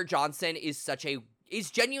Ginger Johnson is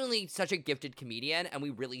genuinely such a gifted comedian, and we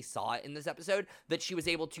really saw it in this episode, that she was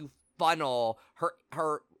able to funnel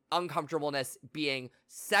her uncomfortableness being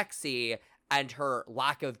sexy and her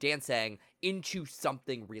lack of dancing into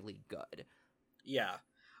something really good. Yeah.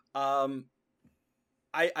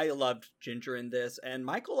 I loved Ginger in this, and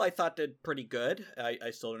Michael I thought did pretty good.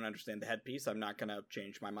 I still don't understand the headpiece. I'm not gonna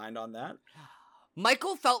change my mind on that.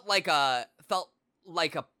 Michael felt like a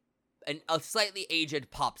slightly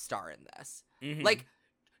aged pop star in this. Mhm. Like,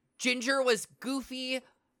 Ginger was goofy.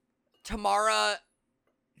 Tamara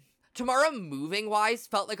moving wise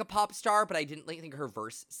felt like a pop star, but I didn't think her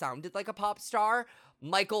verse sounded like a pop star.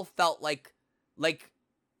 Michael felt like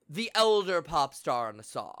the elder pop star on a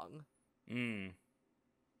song to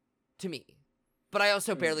me. But I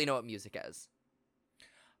also barely know what music is.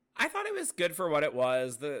 I thought it was good for what it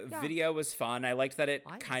was. The Yeah. video was fun. I liked that it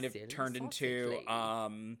I'm kind of silly turned sausage into lady.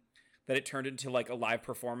 like a live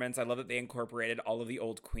performance. I love that they incorporated all of the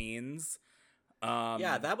old queens.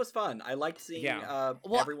 Yeah, that was fun. I liked seeing Well,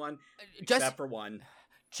 everyone just- except for one.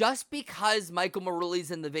 Just because Michael Maruli's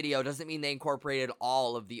in the video doesn't mean they incorporated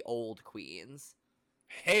all of the old queens.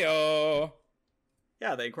 Heyo.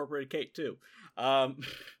 Yeah, they incorporated Kate too.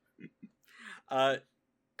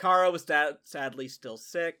 Kara was sadly still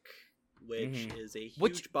sick, which is a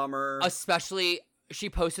huge bummer. Especially, she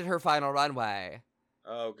posted her final runway.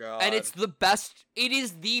 Oh god. And it is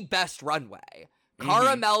the best runway.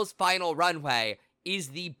 Cara Mel's final runway is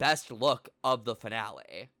the best look of the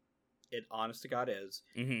finale. It honest to god is.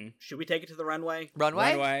 Mm-hmm. Should we take it to the runway?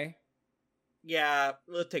 Runway. Yeah,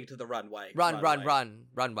 let's take it to the runway.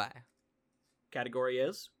 Runway. Category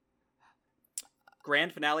is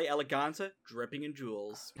Grand Finale Eleganza, Dripping in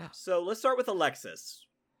Jewels. So let's start with Alexis.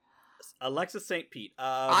 Alexis St. Pete.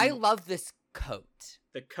 I love this coat.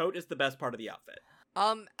 The coat is the best part of the outfit.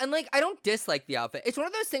 And like, I don't dislike the outfit. It's one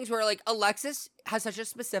of those things where like Alexis has such a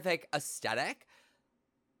specific aesthetic,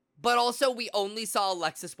 but also we only saw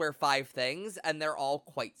Alexis wear 5 things and they're all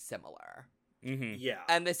quite similar. Mm-hmm. Yeah.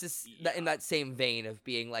 And this is in that same vein of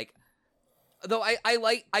being like, though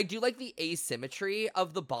I do like the asymmetry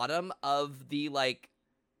of the bottom of the like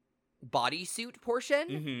bodysuit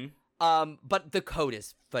portion. Mm-hmm. But the coat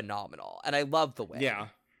is phenomenal and I love the wig.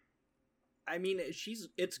 I mean,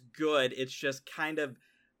 it's good. It's just kind of,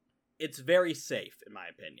 it's very safe in my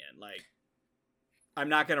opinion. Like, I'm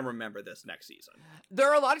not going to remember this next season. There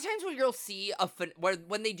are a lot of times where you'll see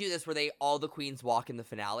when they do this, where all the queens walk in the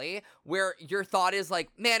finale, where your thought is like,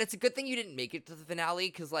 man, it's a good thing you didn't make it to the finale,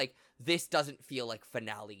 because like this doesn't feel like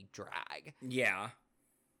finale drag. Yeah.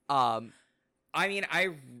 I mean, I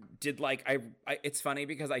did like it's funny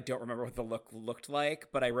because I don't remember what the look looked like,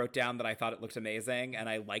 but I wrote down that I thought it looked amazing and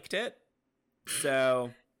I liked it.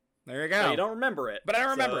 So there you go. So you don't remember it, but I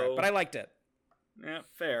don't remember it, but I liked it. Yeah,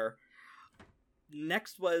 fair.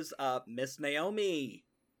 Next was Miss Naomi,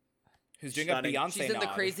 who's doing Stunning. a Beyonce She's in the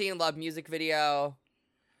nod. Crazy in Love music video.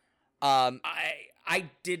 I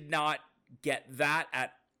did not get that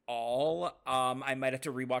at all. I might have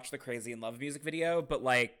to rewatch the Crazy in Love music video, but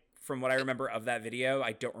like from what I remember of that video,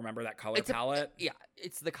 I don't remember that color palette.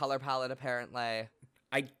 It's the color palette apparently.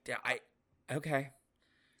 Okay.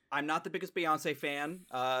 I'm not the biggest Beyonce fan,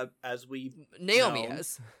 as we Naomi know.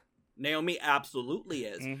 is. Naomi absolutely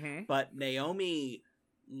is, Mm-hmm. but Naomi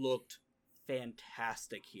looked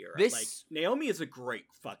fantastic here. This- Like, Naomi is a great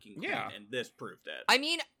fucking queen, Yeah. and this proved it. I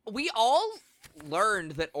mean, we all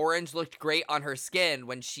learned that orange looked great on her skin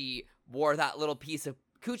when she wore that little piece of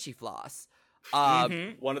coochie floss.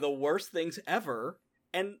 Mhm. One of the worst things ever,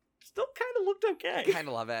 and still kind of looked okay. I kind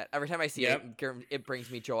of love it. Every time I see Yep. it brings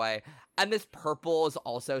me joy. And this purple is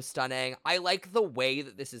also stunning. I like the way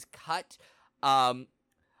that this is cut.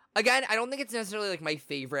 Again, I don't think it's necessarily like my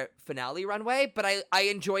favorite finale runway, but I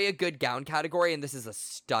enjoy a good gown category, and this is a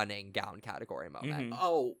stunning gown category moment. Mhm.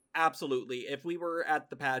 Oh, absolutely. If we were at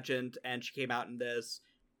the pageant and she came out in this,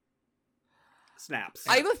 snaps.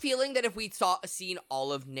 I have a feeling that if we'd seen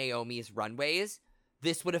all of Naomi's runways,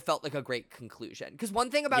 this would have felt like a great conclusion. Because one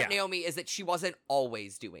thing about Yeah. Naomi is that she wasn't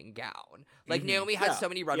always doing gown. Like, Mhm. Naomi had Yeah, so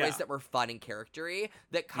many runways yeah. that were fun and charactery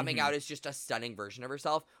that coming Mhm. out as just a stunning version of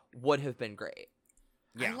herself would have been great.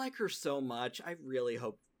 Yeah. I like her so much. I really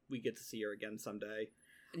hope we get to see her again someday.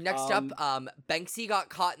 Next up, Banksy got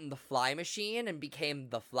caught in the fly machine and became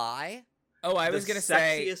the fly. Oh, I The was gonna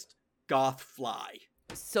say. sexiest goth fly.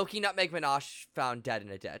 Silky Nutmeg Minaj found dead in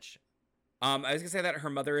a ditch. I was gonna say that her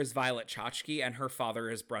mother is Violet Chachki and her father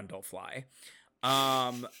is Brundlefly.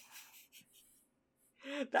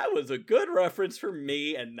 That was a good reference for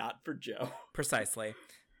me and not for Joe. Precisely.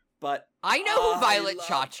 But I know who Violet love-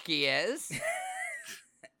 Chachki is.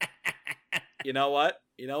 You know what?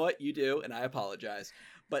 You do, and I apologize.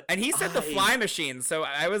 But And he said the fly machine, so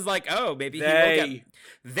I was like, oh, maybe he will They get.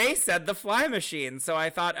 They said the fly machine, so I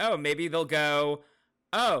thought, oh, maybe they'll go,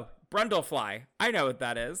 oh, Brundlefly. I know what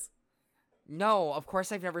that is. No, of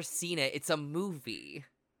course I've never seen it. It's a movie.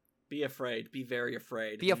 Be afraid. Be very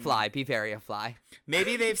afraid. Be a fly. Be very a fly.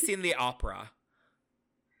 Maybe they've seen the opera.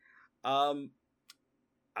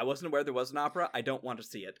 I wasn't aware there was an opera. I don't want to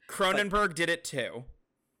see it. Cronenberg did it too.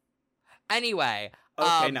 Anyway.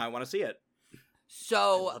 Okay, now I want to see it. I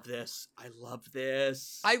So love this. I love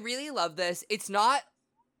this. I really love this. It's not.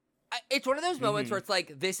 It's one of those moments Mhm. where it's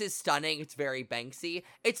like, this is stunning. It's very Banksy.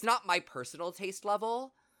 It's not my personal taste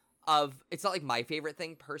level of. It's not like my favorite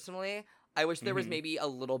thing personally. I wish there was Mhm. maybe a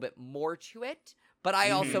little bit more to it. But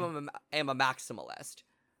I also am a maximalist.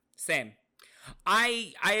 Same.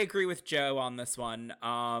 I agree with Joe on this one.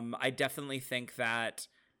 I definitely think that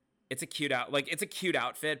it's a cute it's a cute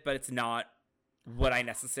outfit, but it's not what I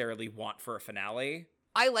necessarily want for a finale.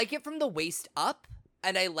 I like it from the waist up,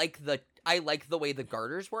 and I like the way the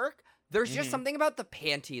garters work. There's just Mhm. something about the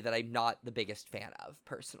panty that I'm not the biggest fan of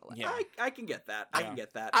personally. Yeah. I can get that. I can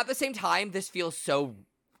get that. At the same time, this feels so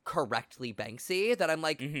correctly Banksy that I'm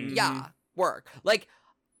like, Mhm. yeah, work. Like,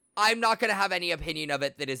 I'm not gonna have any opinion of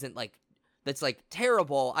it that isn't like that's like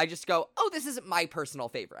terrible. I just go, oh, this isn't my personal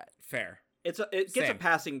favorite. Fair. It gets a Same.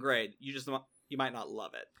 passing grade. You might not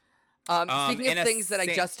love it. Speaking in of a things that I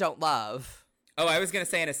sa- just don't love, Oh, I was gonna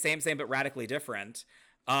say in a same but radically different.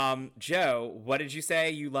 Joe, what did you say?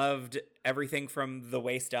 You loved everything from the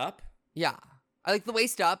waist up? yeah, I like the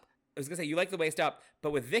waist up. I was gonna say you like the waist up, but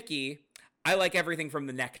with Vicky, I like everything from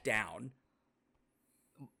the neck down.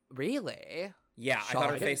 Really? Yeah, I Shock. thought I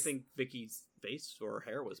her didn't face. think Vicky's face or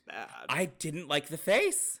hair was bad. I didn't like the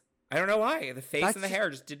face. I don't know why. The face That's and the just- hair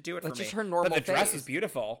just didn't do it for that's me. just her normal but the dress face. is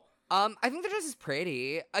beautiful. I think the dress is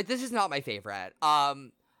pretty. This is not my favorite.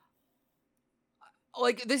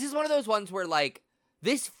 Like, this is one of those ones where, like,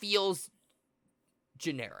 this feels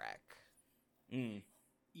generic. Mm.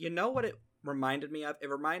 You know what it reminded me of? It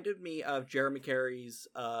reminded me of Jeremy Carey's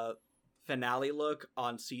finale look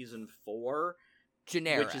on season 4,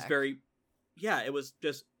 Generic. which is very, it was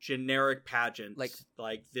just generic pageants.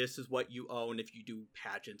 Like this is what you own if you do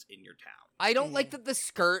pageants in your town. I don't like that the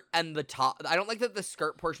skirt and the top. I don't like that the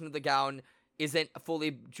skirt portion of the gown isn't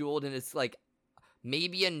fully jeweled and it's, like,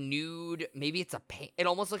 maybe a nude, maybe it's a pant. It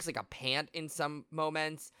almost looks like a pant in some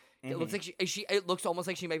moments. It looks like she it looks almost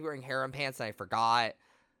like she might be wearing harem pants, and I forgot.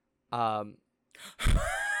 I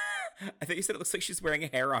thought you said it looks like she's wearing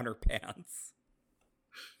hair on her pants.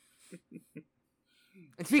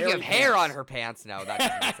 And speaking Hairy of hair pants. on her pants, no, that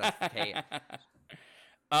doesn't make sense for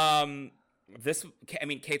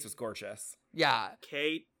Kate. Kate's was gorgeous. Yeah.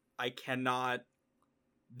 Kate, I cannot.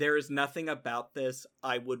 There is nothing about this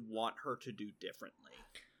I would want her to do differently.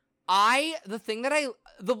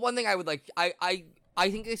 The one thing I would like, I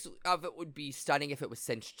think this of it would be stunning if it was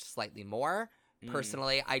cinched slightly more.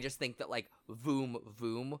 Personally, I just think that like Voom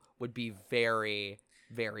Voom would be very,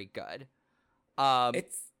 very good. I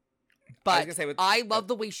love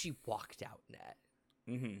the way she walked out in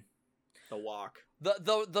it. The walk.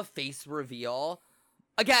 The face reveal.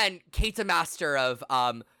 Again, Kate's a master of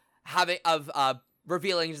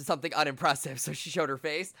revealing something unimpressive, so she showed her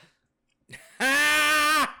face.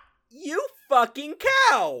 You fucking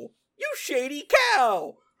cow! You shady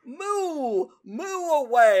cow! Moo! Moo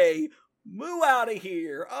away! Moo out of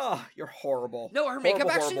here! Oh, you're horrible. No, her makeup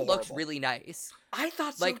Horrible, actually horrible, looks horrible. really nice. I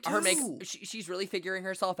thought so Like too. her makes, she's really figuring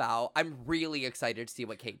herself out. I'm really excited to see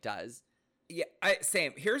what Kate does. Yeah,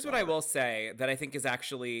 same. Here's what I will say that I think is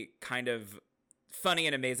actually kind of funny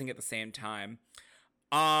and amazing at the same time.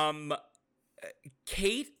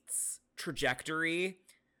 Kate's trajectory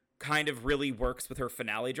kind of really works with her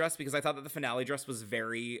finale dress, because I thought that the finale dress was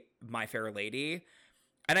very My Fair Lady.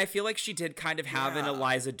 And I feel like she did kind of have an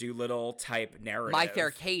Eliza Doolittle type narrative. My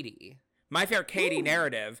Fair Katie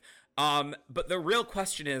narrative. But the real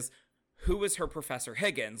question is, who was her Professor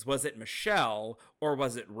Higgins? Was it Michelle or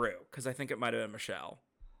was it Rue? Because I think it might have been Michelle.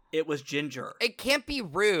 It was Ginger. It can't be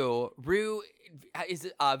Rue. Rue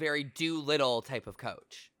is a very Doolittle type of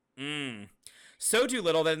coach. So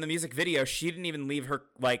Doolittle that in the music video, she didn't even leave her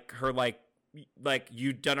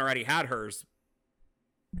you done already had hers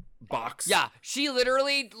box. Yeah, she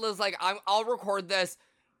literally was like, I'll record this.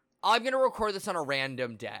 I'm gonna record this on a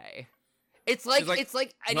random day. It's like want me to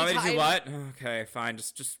do anytime. what? Okay, fine.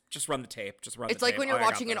 Just run the tape. Just run. It's the like tape. when you're I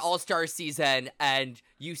got watching an this. All-Star season and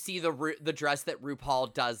you see the dress that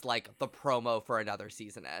RuPaul does like the promo for another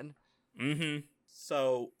season in.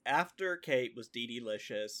 So after Kate was Dee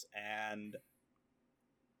Delicious, and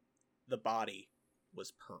the body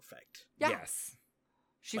was perfect. Yeah. Yes.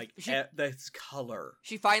 This color.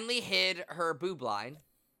 She finally hid her boob line.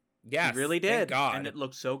 Yes. She really thank did. God. And it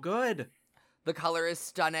looked so good. The color is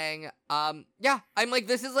stunning. Yeah, I'm like,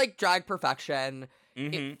 this is like drag perfection.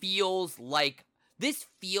 It feels like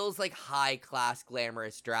high class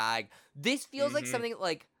glamorous drag. This feels like something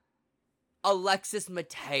like Alexis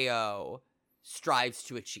Mateo strives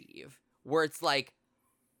to achieve, where it's like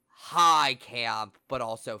high camp but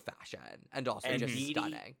also fashion and also just Dee Dee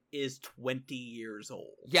stunning. is 20 years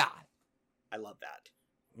old. Yeah. I love that.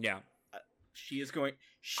 Yeah. She's going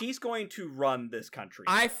to run this country.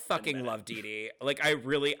 I fucking love Dee Dee. Like, I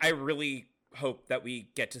really hope that we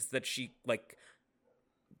get to that she like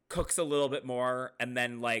cooks a little bit more and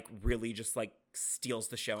then like really just like steals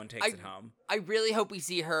the show and takes it home. I really hope we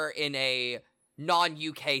see her in a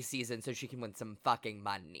non-UK season so she can win some fucking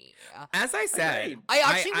money. As I said,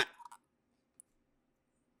 I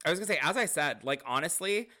was gonna say, as I said, like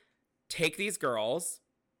honestly, take these girls.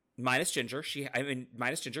 Minus Ginger, she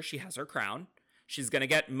has her crown. She's gonna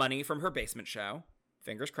get money from her basement show,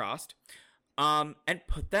 fingers crossed. And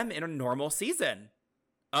put them in a normal season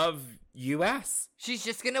of US. She's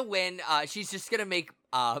just gonna win. She's just gonna make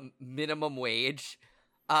minimum wage.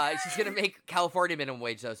 She's gonna make California minimum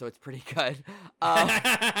wage though, so it's pretty good.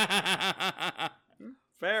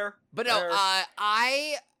 Fair. But no,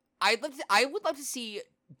 I would love to see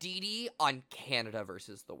Dee Dee on Canada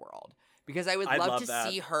versus the World. Because I would love to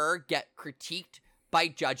see her get critiqued by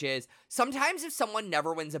judges. Sometimes if someone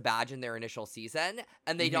never wins a badge in their initial season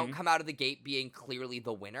and they don't come out of the gate being clearly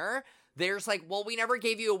the winner, there's like, well, we never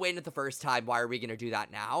gave you a win at the first time. Why are we going to do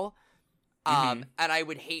that now? And I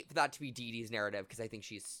would hate for that to be Dee Dee's narrative because I think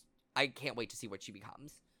I can't wait to see what she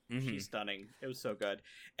becomes. She's stunning. It was so good.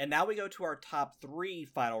 And now we go to our top 3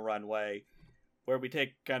 final runway where we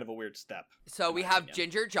take kind of a weird step. So we have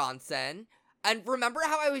Ginger Johnson. And remember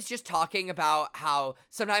how I was just talking about how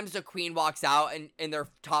sometimes the queen walks out in their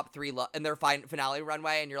top 3 in their finale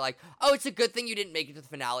runway, and you're like, oh, it's a good thing you didn't make it to the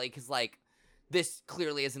finale because like this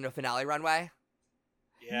clearly isn't a finale runway.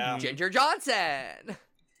 Yeah, Ginger Johnson.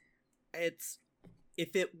 If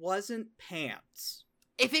it wasn't pants,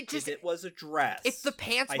 if it was a dress, if the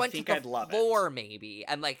pants went to the floor maybe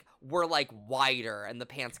and like were like wider and the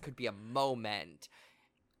pants could be a moment,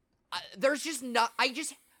 there's just not.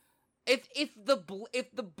 if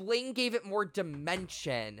the bling gave it more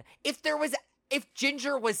dimension, if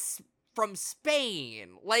Ginger was from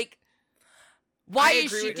Spain, like, why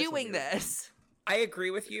is she doing this? I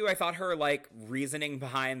agree with you. I thought her, like, reasoning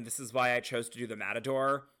behind this is why I chose to do the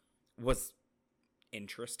Matador was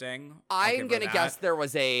interesting. I'm gonna guess there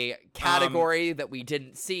was a category that we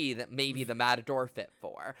didn't see that maybe the Matador fit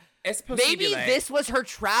for. Maybe this was her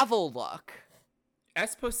travel look.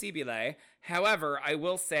 Es possibile. However, I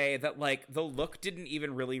will say that, like, the look didn't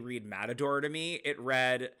even really read Matador to me. It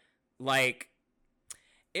read like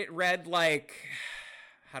It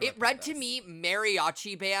read to me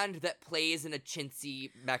mariachi band that plays in a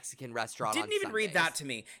chintzy Mexican restaurant. Didn't even read that to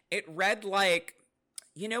me. It read like,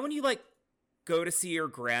 you know, when you, like, go to see your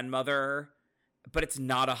grandmother, but it's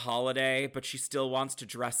not a holiday, but she still wants to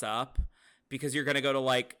dress up because you're gonna go to,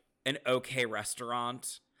 like, an okay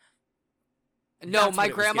restaurant. No, my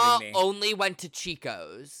grandma only went to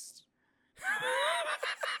Chico's.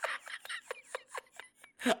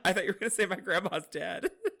 I thought you were gonna say my grandma's dead.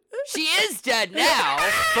 She is dead now,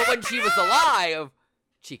 but when she was alive,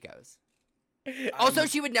 Chico's. Also,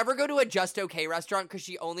 she would never go to a Just Okay restaurant because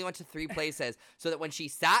she only went to 3 places, so that when she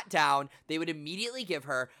sat down, they would immediately give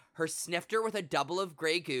her snifter with a double of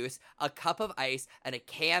Grey Goose, a cup of ice, and a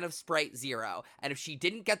can of Sprite Zero. And if she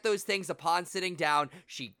didn't get those things upon sitting down,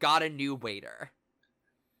 she got a new waiter.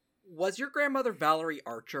 Was your grandmother Valerie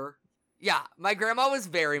Archer? Yeah, my grandma was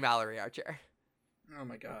very Mallory Archer. Oh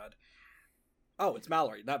my god. Oh, it's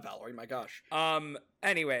Mallory, not Valerie, my gosh.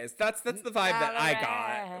 Anyways, that's the vibe that I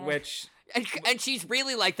got, which... And she's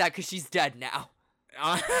really like that because she's dead now.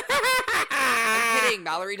 I'm kidding.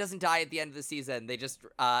 Mallory doesn't die at the end of the season. They just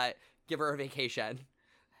give her a vacation.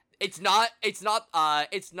 It's not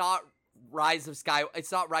Rise of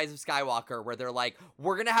Skywalker where they're like,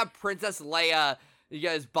 we're gonna have Princess Leia, you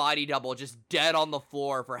guys, body double, just dead on the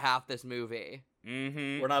floor for half this movie.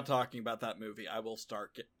 Mm-hmm. We're not talking about that movie. I will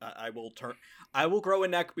grow a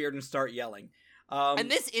neck beard and start yelling. And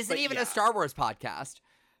this isn't even a Star Wars podcast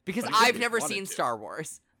because I've never seen Star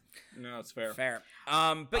Wars. No, it's fair. Fair.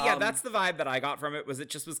 But yeah, that's the vibe that I got from it. Was it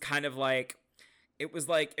just was kind of like, it was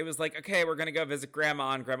like, okay, we're gonna go visit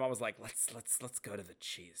Grandma, and Grandma was like, let's go to the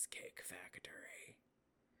Cheesecake Factory.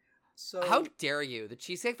 So how dare you? The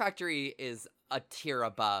Cheesecake Factory is a tier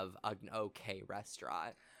above an okay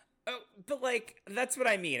restaurant. Oh, but like that's what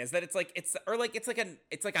I mean is that it's like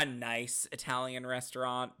a nice Italian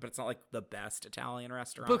restaurant, but it's not like the best Italian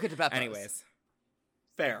restaurant. Buca di Beppo's. Anyways,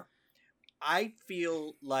 fair. I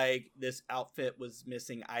feel like this outfit was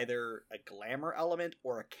missing either a glamour element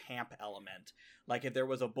or a camp element. Like if there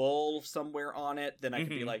was a bowl somewhere on it, then I could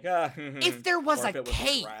be like, if there was a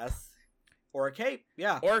cape or a cape,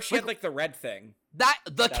 yeah, or she had like the red thing.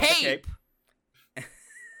 The cape.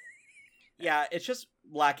 Yeah, it's just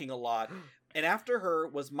lacking a lot. And after her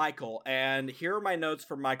was Michael, and here are my notes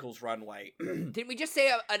for Michael's runway. Didn't we just say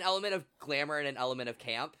an element of glamour and an element of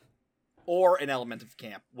camp? Or an element of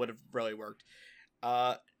camp would have really worked.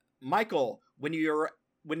 Michael, when you're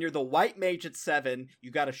the white mage at 7, you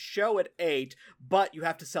got a show at 8, but you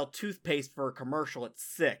have to sell toothpaste for a commercial at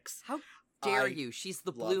 6. How dare you? She's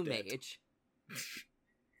the blue mage.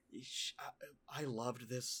 I loved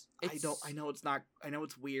this. I know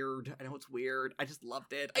it's weird. I just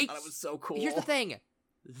loved it. I thought it was so cool. Here's the thing.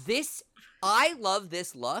 I love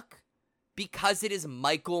this look because it is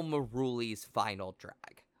Michael Maruli's final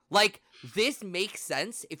drag. Like, this makes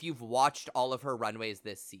sense if you've watched all of her runways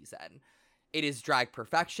this season. It is drag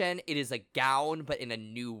perfection. It is a gown, but in a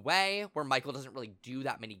new way, where Michael doesn't really do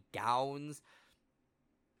that many gowns.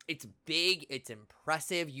 It's big. It's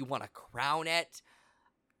impressive. You want to crown it.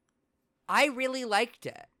 I really liked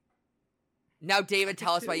it. Now, David,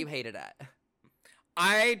 tell us why you hated it.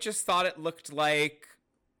 I just thought it looked like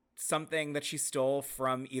something that she stole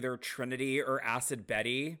from either Trinity or Acid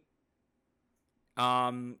Betty.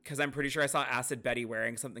 Because I'm pretty sure I saw Acid Betty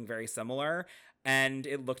wearing something very similar, and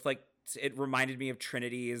it looked like it reminded me of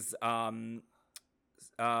Trinity's All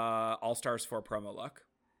Stars 4 promo look.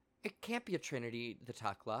 It can't be a Trinity the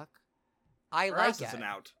Tuck look. I Her like ass it. Isn't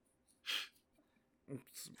out.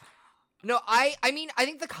 No, I mean, I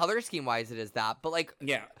think the color scheme wise it is that, but like,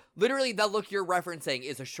 yeah, literally the look you're referencing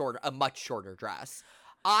is a much shorter dress.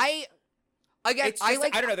 I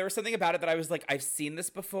don't know. There was something about it that I was like, I've seen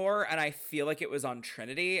this before, and I feel like it was on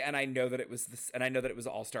Trinity, and I know that it was this, and I know that it was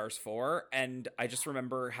All Stars 4, and I just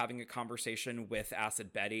remember having a conversation with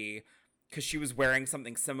Acid Betty because she was wearing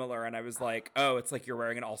something similar, and I was like, oh, it's like you're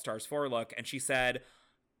wearing an All Stars 4 look, and she said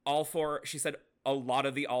a lot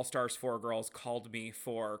of the All Stars 4 girls called me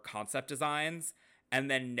for concept designs and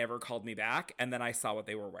then never called me back, and then I saw what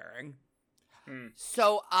they were wearing.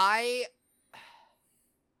 So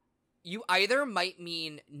you either might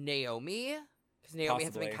mean Naomi, because Naomi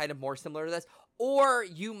has something Possibly. kind of more similar to this, or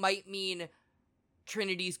you might mean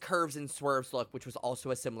Trinity's Curves and Swerves look, which was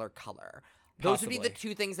also a similar color. Those would be the Possibly.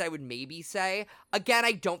 two things that I would maybe say. Again,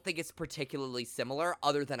 I don't think it's particularly similar,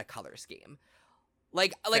 other than a color scheme.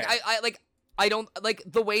 Like Fair. I don't like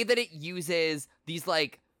the way that it uses these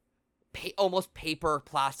like almost paper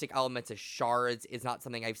plastic elements as shards is not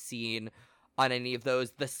something I've seen on any of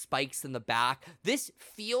those. The spikes in the back. This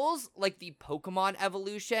feels like the Pokemon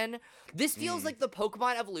evolution. This feels like the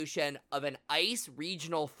Pokemon evolution of an ice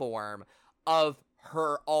regional form of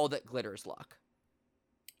her All That Glitters look.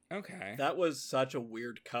 Okay. That was such a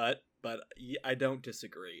weird cut, but I don't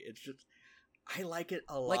disagree. It's just, I like it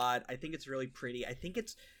a lot. I think it's really pretty.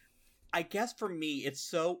 I guess for me, it's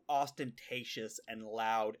so ostentatious and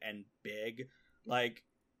loud and big. Like,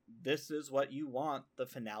 this is what you want the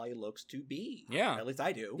finale looks to be. Yeah. At least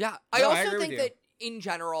I do. Yeah, No, I I also agree with think you. that in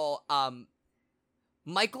general,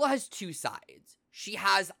 Michael has two sides. She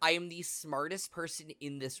has, I am the smartest person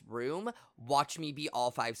in this room. Watch me be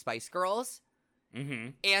all 5 Spice Girls. Mm-hmm.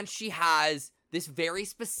 And she has this very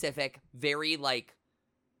specific, very, like,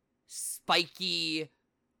 spiky,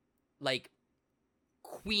 like,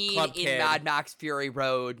 Queen Club in Kid. Mad Max Fury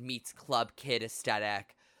Road meets Club Kid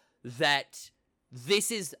aesthetic, that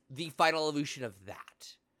this is the final evolution of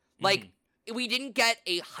that. Like, we didn't get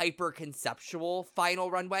a hyper-conceptual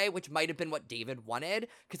final runway, which might have been what David wanted,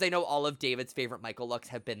 because I know all of David's favorite Michael looks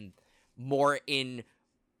have been more in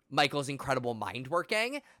Michael's incredible mind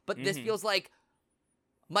working, but this feels like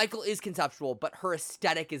Michael is conceptual, but her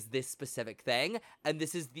aesthetic is this specific thing, and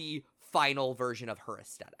this is the final version of her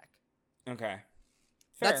aesthetic. Okay.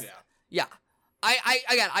 That's- Fair. Yeah.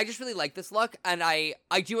 I just really like this look, and I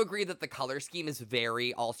do agree that the color scheme is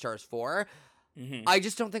very All-Stars 4. I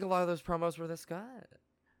just don't think a lot of those promos were this good.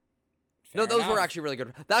 No, those were actually really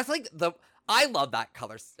good. That's like I love that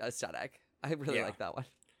color aesthetic. I really like that one.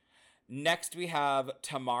 Next, we have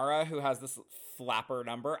Tamara, who has this flapper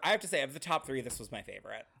number. I have to say, of the top 3, this was my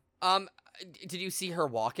favorite. Did you see her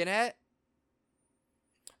walk in it?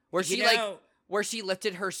 Where she where she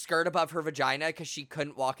lifted her skirt above her vagina because she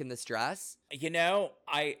couldn't walk in this dress? You know,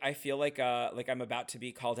 I feel like I'm about to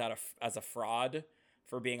be called out as a fraud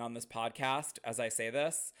for being on this podcast as I say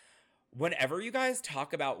this. Whenever you guys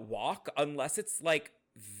talk about walk, unless it's like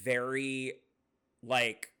very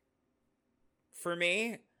like for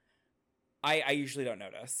me, I usually don't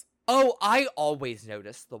notice. Oh, I always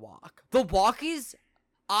notice the walk. The walk is,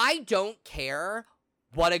 I don't care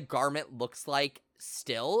what a garment looks like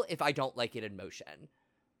still if I don't like it in motion.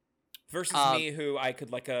 Versus me, who I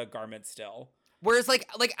could like a garment still. Whereas I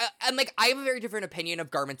have a very different opinion of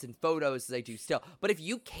garments in photos as I do still. But if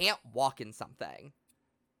you can't walk in something,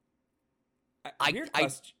 Weird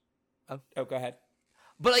question. Oh, go ahead.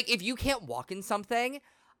 But like if you can't walk in something,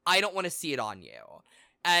 I don't want to see it on you.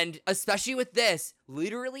 And especially with this,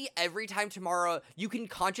 literally every time tomorrow, you can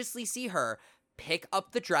consciously see her pick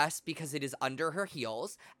up the dress because it is under her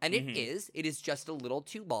heels, and it is just a little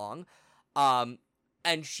too long. And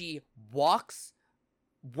she walks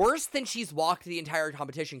worse than she's walked the entire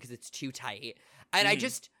competition because it's too tight. And I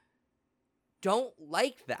just don't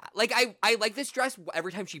like that. Like, I like this dress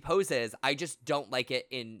every time she poses. I just don't like it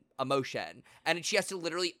in emotion. And she has to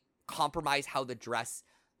literally compromise how the dress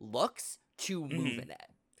looks to move in it.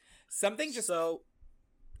 Something just... So,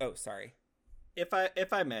 oh, sorry. if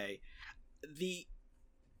I may,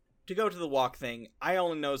 to go to the walk thing, I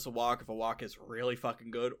only notice a walk if a walk is really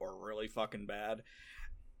fucking good or really fucking bad.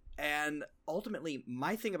 And ultimately,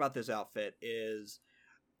 my thing about this outfit is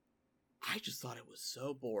I just thought it was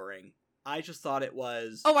so boring. I just thought it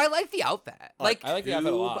was... Oh, I like the outfit. Like, I like the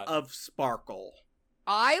outfit a lot. of sparkle.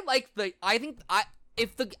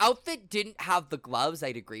 If the outfit didn't have the gloves,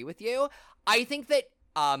 I'd agree with you. I think that,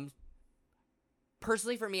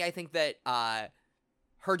 personally for me, I think that,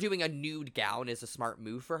 her doing a nude gown is a smart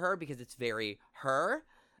move for her because it's very her.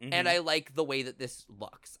 And I like the way that this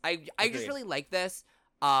looks. I just really like this.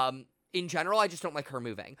 In general, I just don't like her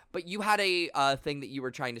moving. But you had a thing that you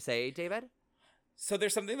were trying to say, David? So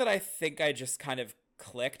there's something that I think I just kind of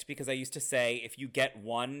clicked because I used to say if you take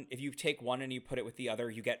one and you put it with the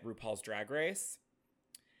other, you get RuPaul's Drag Race.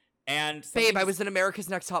 And Babe, I was an America's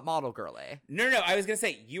Next Top Model girly. No, I was going to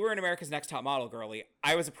say, you were an America's Next Top Model girly.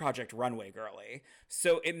 I was a Project Runway girly.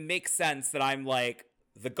 So it makes sense that I'm like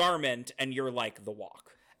the garment and you're like the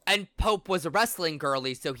walk. And Pope was a wrestling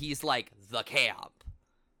girly, so he's like the camp.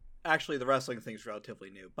 Actually, the wrestling thing's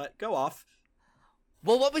relatively new, but go off.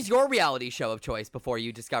 Well, what was your reality show of choice before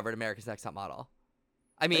you discovered America's Next Top Model?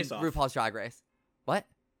 I mean, Face Off. RuPaul's Drag Race. What?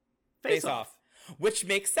 Face Off. Which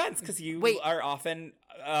makes sense because you Wait. are often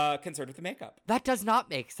concerned with the makeup. That does not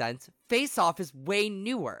make sense. Face Off is way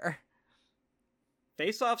newer.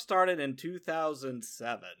 Face Off started in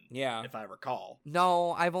 2007. Yeah. If I recall.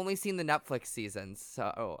 No, I've only seen the Netflix seasons,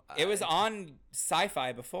 so It was on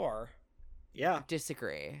Sci-Fi before. Yeah.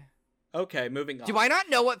 disagree. Okay, moving on. Do I not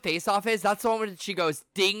know what Face Off is? That's the one where she goes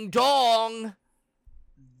ding dong.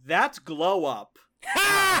 That's Glow Up.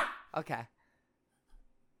 Okay.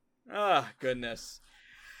 Ah, goodness.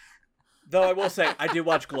 Though I will say, I do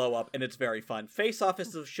watch Glow Up, and it's very fun. Face Off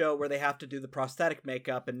is the show where they have to do the prosthetic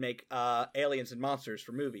makeup and make aliens and monsters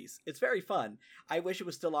for movies. It's very fun. I wish it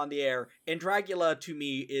was still on the air. And Dragula, to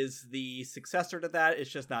me, is the successor to that. It's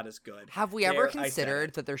just not as good. Have we ever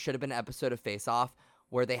considered that there should have been an episode of Face Off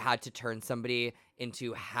where they had to turn somebody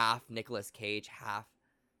into half Nicolas Cage, half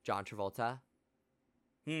John Travolta?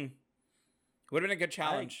 Would have been a good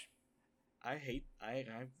challenge. I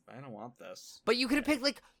don't want this. But you could have picked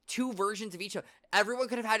like two versions of each. Everyone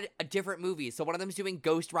could have had a different movie. So one of them is doing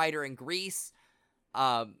Ghost Rider in Greece.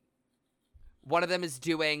 One of them is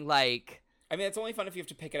doing like. I mean, it's only fun if you have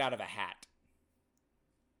to pick it out of a hat.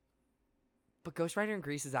 But Ghost Rider in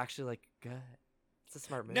Greece is actually like good. It's a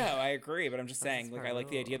smart movie. No, I agree, but I'm just That's a saying, like, smart I like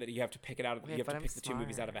the move. idea that you have to pick it out of. Okay, you have but to I'm pick the two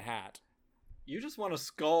movies out of a smart. hat. You just want a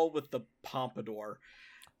skull with the pompadour.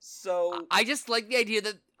 So I just like the idea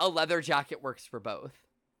that a leather jacket works for both.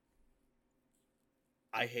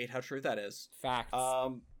 I hate how true that is. Facts.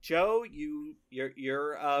 Joe,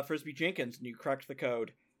 you're Frisbee Jenkins, and you cracked the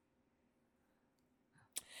code.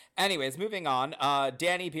 Anyways, moving on.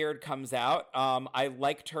 Danny Beard comes out. I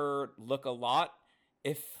liked her look a lot.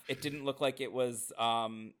 If it didn't look like it was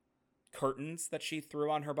curtains that she threw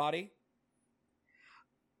on her body.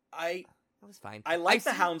 That was fine. I like I've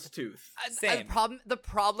the seen- houndstooth. Same. The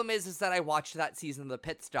problem is that I watched that season of The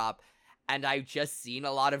Pit Stop, and I've just seen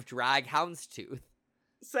a lot of drag houndstooth.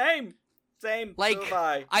 Same. Like, So have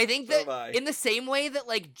I. I think So have that I. in the same way that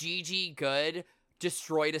like Gigi Good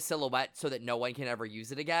destroyed a silhouette so that no one can ever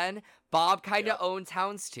use it again, Bob kind of Yeah. owns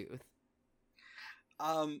houndstooth.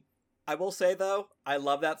 I will say though, I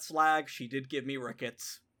love that slag. She did give me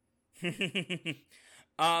rickets.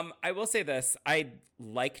 I will say this. I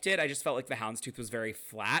liked it. I just felt like the houndstooth was very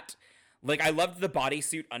flat. Like, I loved the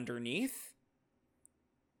bodysuit underneath.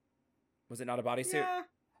 Was it not a bodysuit? Yeah.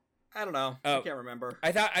 I don't know. Oh. I can't remember.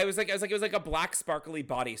 I was like it was like a black sparkly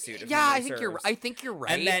bodysuit. if Yeah, memory I think you're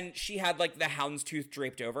right. And then she had like the houndstooth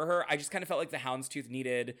draped over her. I just kind of felt like the houndstooth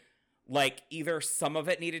needed, like, either some of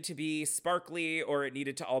it needed to be sparkly or it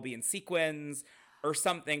needed to all be in sequins or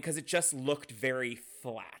something, because it just looked very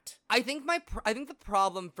flat. I think the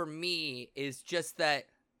problem for me is just that.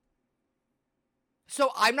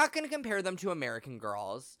 So I'm not going to compare them to American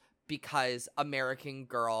Girls because American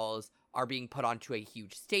Girls are being put onto a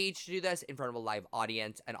huge stage to do this in front of a live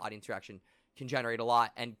audience, and audience reaction can generate a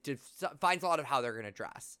lot and defines a lot of how they're going to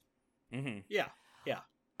dress. Mm-hmm. Yeah.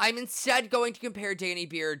 I'm instead going to compare Danny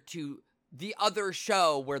Beard to the other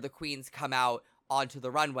show where the queens come out onto the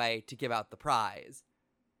runway to give out the prize.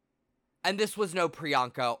 And this was no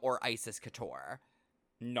Priyanka or Isis Couture.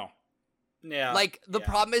 No. Yeah. Like, the yeah.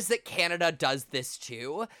 problem is that Canada does this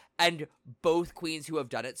too, and both queens who have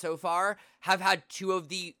done it so far have had two of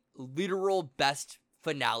the literal best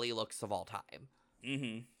finale looks of all time.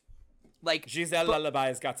 Mm-hmm. Like, Giselle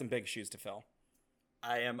Lullaby's got some big shoes to fill.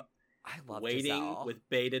 I am I love waiting Giselle. with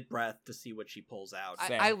bated breath to see what she pulls out.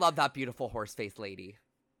 Same. I love that beautiful horse-faced lady.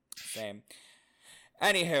 Same.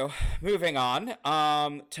 Anywho, moving on.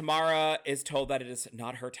 Tamara is told that it is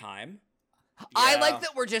not her time. I Yeah. like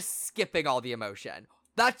that we're just skipping all the emotion.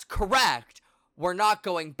 That's correct. We're not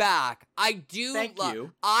going back. I do Thank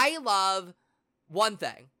you. I love one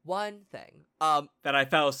thing. That I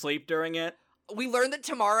fell asleep during it. We learned that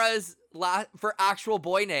Tamara's for actual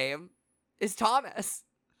boy name is Thomas.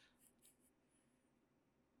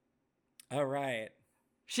 All right.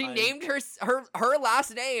 She I- named her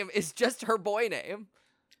last name is just her boy name.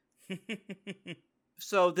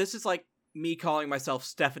 So this is like me calling myself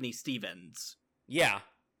Stephanie Stevens. Yeah.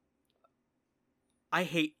 I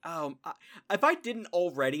hate if I didn't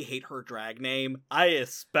already hate her drag name, I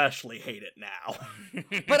especially hate it now.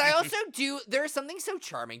 But I also do. There's something so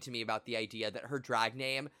charming to me about the idea that her drag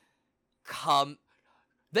name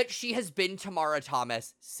that she has been Tamara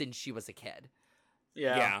Thomas since she was a kid.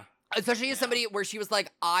 Yeah. Especially as somebody where she was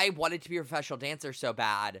like, I wanted to be a professional dancer so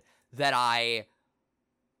bad that I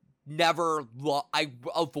never I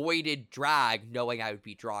avoided drag knowing I would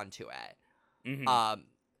be drawn to it. Mhm.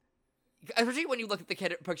 Especially when you look at the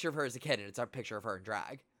picture of her as a kid and it's a picture of her in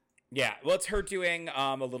drag. Yeah. Well, it's her doing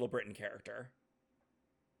a Little Britain character.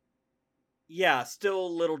 Yeah, still a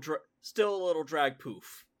little drag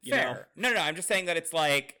poof. You know? Fair. No, I'm just saying that it's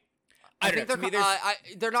like I think don't know. To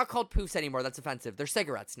me, they're not called poofs anymore. That's offensive. They're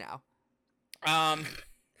cigarettes now. I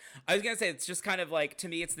was gonna say it's just kind of like, to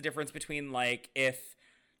me, it's the difference between like if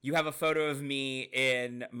you have a photo of me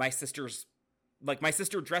in my sister's, like my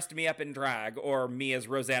sister dressed me up in drag, or me as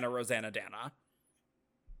Rosanna Dana.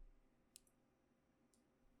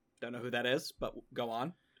 Don't know who that is, but go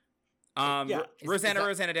on. Yeah,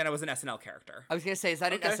 Rosanna Dana was an SNL character. I was gonna say, is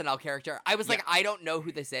that an SNL character? I was like, I don't know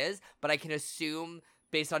who this is, but I can assume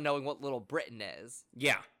based on knowing what Little Britain is.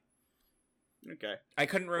 Yeah. Okay. I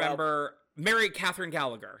couldn't remember. Mary Catherine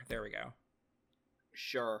Gallagher. There we go.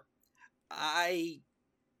 Sure. I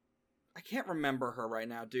can't remember her right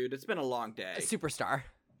now, dude. It's been a long day. A superstar.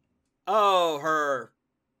 Oh, her.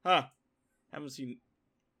 Huh. Haven't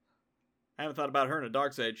thought about her in a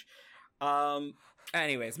dark age.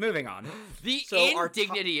 Anyways, moving on. The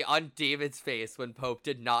indignity on David's face when Pope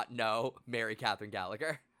did not know Mary Catherine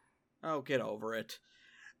Gallagher. Oh, get over it.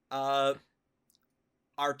 Our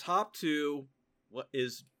top two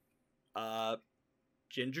is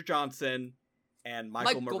Ginger Johnson and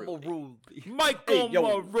Michael Maruli. Michael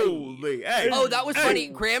Maruli. Hey, oh, that was funny.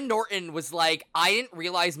 Graham Norton was like, I didn't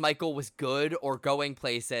realize Michael was good or going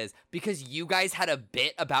places because you guys had a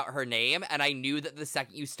bit about her name, and I knew that the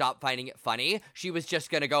second you stopped finding it funny, she was just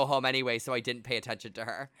gonna go home anyway, so I didn't pay attention to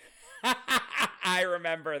her. I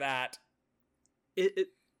remember that.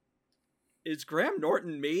 Is Graham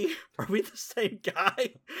Norton me? Are we the same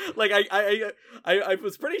guy? Like, I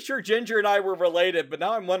was pretty sure Ginger and I were related, but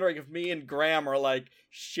now I'm wondering if me and Graham are, like,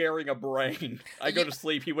 sharing a brain. I go to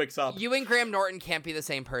sleep, he wakes up. You and Graham Norton can't be the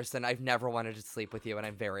same person. I've never wanted to sleep with you, and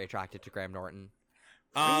I'm very attracted to Graham Norton.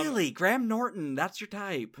 Really? Graham Norton, that's your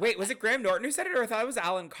type. Wait, was it Graham Norton who said it, or I thought it was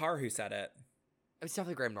Alan Carr who said it? It was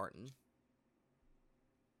definitely Graham Norton.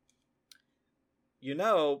 You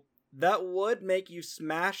know, that would make you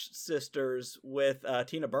smash sisters with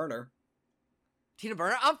Tina Burner. Tina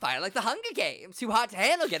Burner? I'm fine. Like the Hunger Games. Too hot to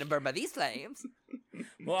handle getting burned by these flames.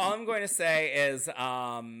 Well, all I'm going to say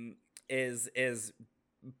is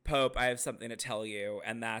Pope, I have something to tell you,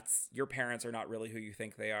 and that's your parents are not really who you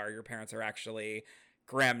think they are. Your parents are actually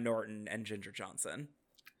Graham Norton and Ginger Johnson.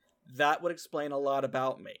 That would explain a lot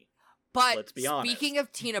about me. But let's be honest. Speaking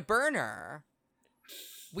of Tina Burner,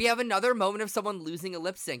 we have another moment of someone losing a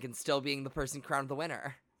lip sync and still being the person crowned the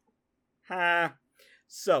winner.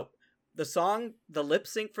 So, the lip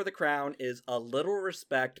sync for the crown is A Little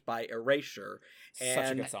Respect by Erasure.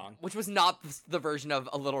 Such a good song. Which was not the version of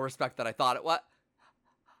A Little Respect that I thought it was.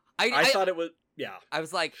 I thought it was, yeah. I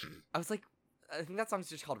was like, I think that song's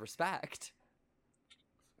just called Respect.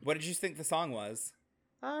 What did you think the song was?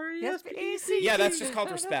 R-E-S-P-E-C-T. Yeah, that's just called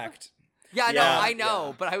Respect. Yeah, no, I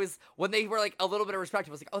know, but when they were like a little bit of respect,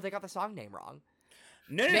 I was like, oh, they got the song name wrong.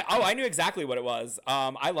 No. Oh, I knew exactly what it was.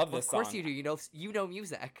 I love this song. Of course you do. You know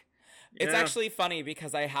music. It's actually funny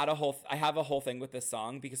because I have a whole thing with this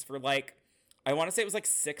song because for like, I want to say it was like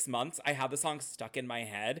 6 months, I had the song stuck in my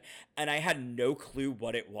head and I had no clue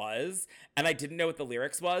what it was and I didn't know what the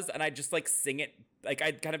lyrics was and I just like sing it, like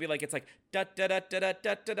I'd kind of be like, it's like da da da da da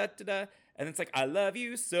da da da da. And it's like, I love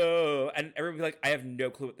you so. And everyone would be like, I have no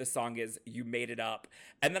clue what this song is. You made it up.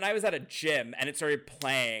 And then I was at a gym and it started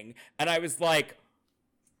playing. And I was like,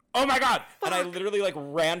 oh my God. Fuck. And I literally like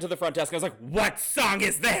ran to the front desk. I was like, what song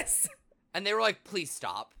is this? And they were like, please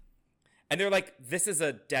stop. And they're like, this is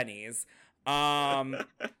a Denny's.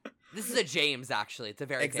 This is a James, actually. It's a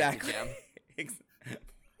very fancy gym.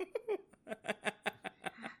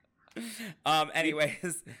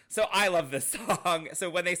 Anyways, so I love this song. So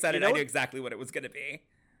when they said it, I knew exactly what it was going to be.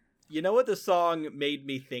 You know what the song made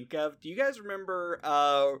me think of? Do you guys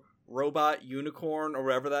remember Robot Unicorn or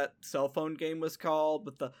whatever that cell phone game was called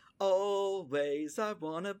with the always I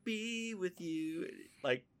wanna be with you?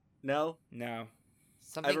 Like, no? No.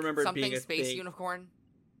 I remember it being something a Space thing. Unicorn?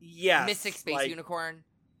 Yes. Mystic Space Unicorn?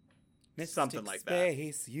 Something like that.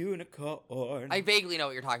 Space Unicorn. I vaguely know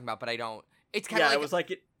what you're talking about, but I don't. It's kind of like... it was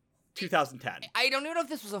like 2010. I don't even know if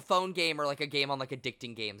this was a phone game or like a game on like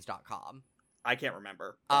addictinggames.com. I can't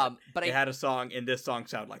remember. But it had a song, and this song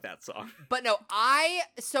sounded like that song. But no, I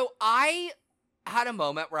had a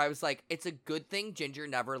moment where I was like, it's a good thing Ginger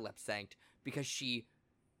never lip synced because she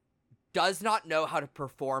does not know how to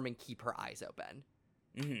perform and keep her eyes open.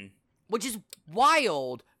 Mm-hmm. Which is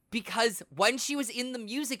wild because when she was in the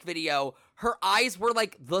music video, her eyes were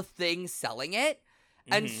like the thing selling it.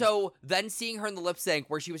 And so then seeing her in the lip sync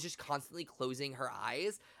where she was just constantly closing her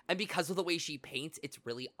eyes, and because of the way she paints, it's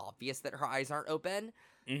really obvious that her eyes aren't open.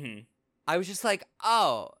 Mm-hmm. I was just like,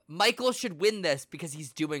 oh, Michael should win this because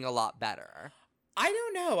he's doing a lot better. I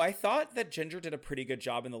don't know. I thought that Ginger did a pretty good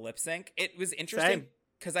job in the lip sync. It was interesting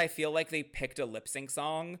because I feel like they picked a lip sync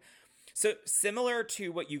song. So similar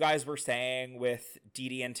to what you guys were saying with Dee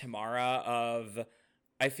Dee and Tamara of,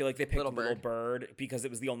 I feel like they picked Little Bird because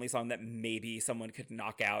it was the only song that maybe someone could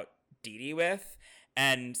knock out Dee Dee with.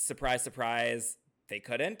 And surprise, surprise, they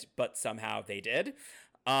couldn't, but somehow they did.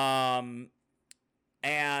 And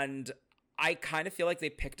I kind of feel like they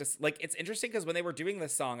picked us. Like, it's interesting because when they were doing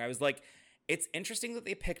this song, I was like, it's interesting that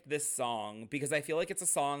they picked this song because I feel like it's a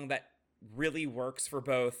song that really works for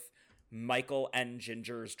both Michael and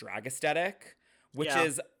Ginger's drag aesthetic, which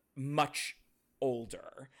is much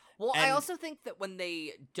older. Well, I also think that when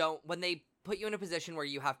they put you in a position where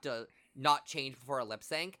you have to not change before a lip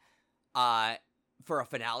sync, for a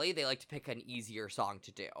finale, they like to pick an easier song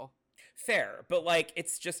to do. Fair, but like,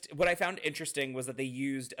 it's just, what I found interesting was that they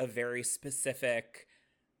used a very specific,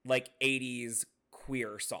 like, 80s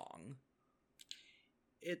queer song.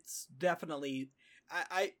 It's definitely,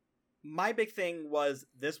 my big thing was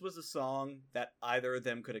this was a song that either of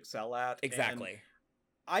them could excel at. Exactly.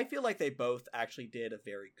 I feel like they both actually did a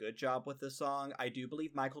very good job with this song. I do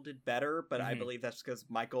believe Michael did better, but I believe that's because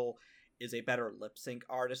Michael is a better lip sync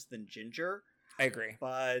artist than Ginger. I agree.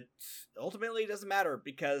 But ultimately it doesn't matter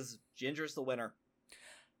because Ginger's the winner.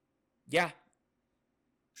 Yeah.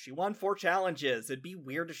 She won 4 challenges. It'd be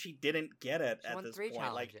weird if she didn't get it at this 3 point.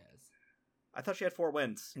 challenges. Like, I thought she had 4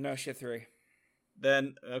 wins. No, she had 3.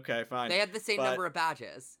 Then, okay, fine. They had the same number of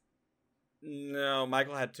badges. No,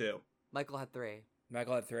 Michael had 2. Michael had 3.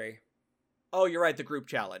 Michael had 3. Oh, you're right, the group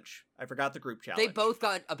challenge. I forgot the group challenge. They both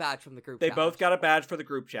got a badge from the group challenge. They both got a badge for the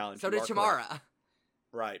group challenge. So did Tamara. Correct.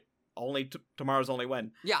 Right. Only Tamara's only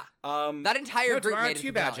win. Yeah. That entire group Tamara made had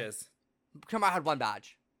 2 badges. Tamara had 1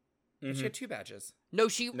 badge. Mm-hmm. She had 2 badges. No,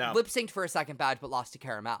 she lip synced for a second badge but lost to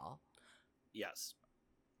Caramel. Yes.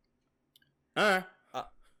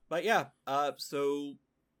 But yeah, so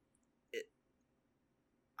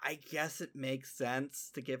I guess it makes sense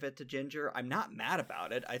to give it to Ginger. I'm not mad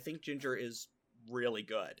about it. I think Ginger is really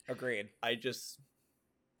good. Agreed. It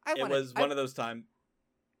was one of those times.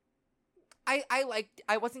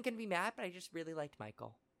 I wasn't going to be mad, but I just really liked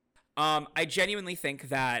Michael. I genuinely think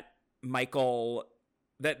that Michael,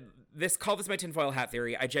 call this my tinfoil hat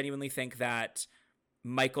theory. I genuinely think that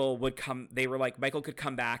Michael Michael could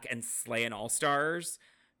come back and slay an All-Stars.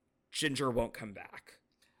 Ginger won't come back.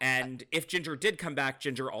 And if Ginger did come back,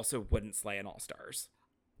 Ginger also wouldn't slay an All-Stars.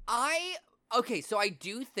 So I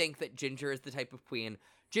do think that Ginger is the type of queen.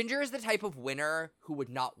 Ginger is the type of winner who would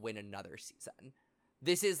not win another season.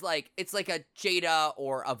 This is it's like a Jada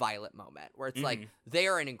or a Violet moment where it's like, they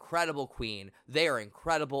are an incredible queen. They are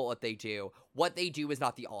incredible at what they do. What they do is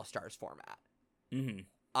not the All-Stars format.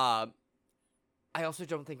 I also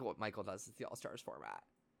don't think what Michael does is the All-Stars format.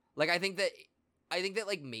 I think that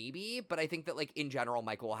maybe, but I think that in general,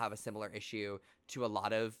 Michael will have a similar issue to a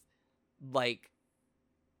lot of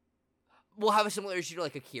we'll have a similar issue to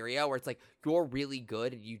Akira, where it's you're really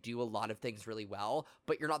good and you do a lot of things really well,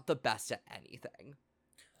 but you're not the best at anything.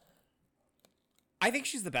 I think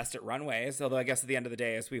she's the best at runways, although I guess at the end of the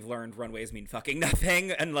day, as we've learned, runways mean fucking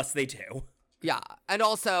nothing unless they do. Yeah, and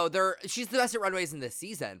also she's the best at runways in this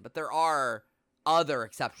season, but there are other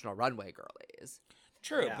exceptional runway girlies.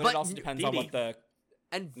 True, but it also depends on what the...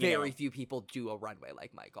 And very few people do a runway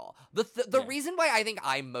like Michael. The reason why I think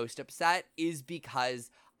I'm most upset is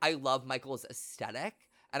because I love Michael's aesthetic,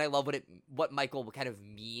 and I love what Michael kind of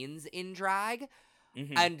means in drag.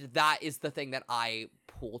 And that is the thing that I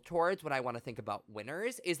pull towards when I want to think about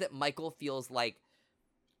winners, is that Michael feels like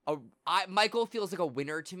a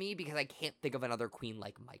winner to me because I can't think of another queen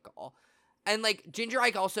like Michael. And Ginger,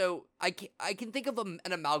 I can think of an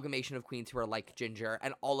amalgamation of queens who are like Ginger,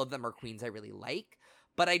 and all of them are queens I really like.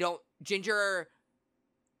 But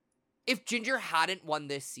if Ginger hadn't won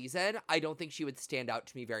this season, I don't think she would stand out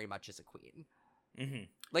to me very much as a queen.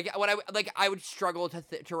 I would struggle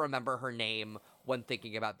to remember her name when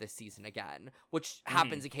thinking about this season again, which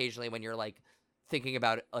happens occasionally when you're thinking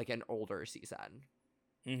about an older season.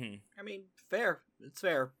 I mean, fair. It's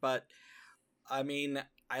fair, but I mean,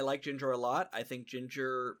 I like Ginger a lot. I think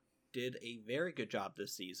Ginger did a very good job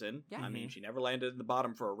this season. Yeah. I mean, she never landed in the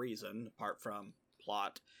bottom for a reason, apart from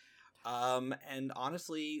plot. And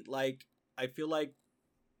honestly, I feel like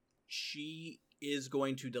she is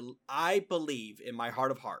going to I believe in my heart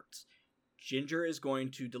of hearts, Ginger is going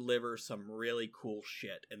to deliver some really cool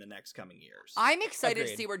shit in the next coming years. I'm excited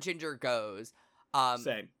to see where Ginger goes.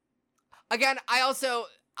 Same. Again, I also,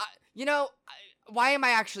 why am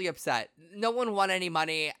I actually upset? No one won any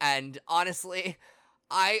money, and honestly,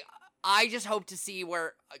 I just hope to see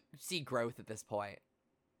growth at this point.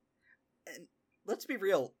 And let's be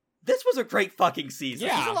real. This was a great fucking season.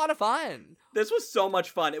 It was Yeah. a lot of fun. This was so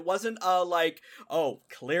much fun. It wasn't like, oh,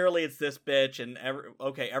 clearly it's this bitch and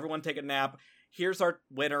everyone take a nap. Here's our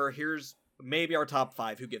winner. Here's maybe our top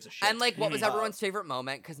 5. Who gives a shit? And like, what was everyone's favorite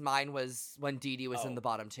moment? Because mine was when Dee Dee was in the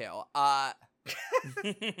bottom 2.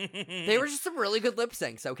 They were just some really good lip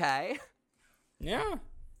syncs. Okay. Yeah.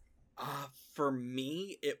 For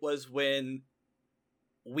me, it was when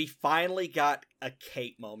we finally got a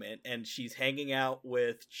Kate moment, and she's hanging out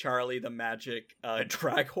with Charlie the magic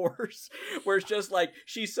drag horse, where it's just like,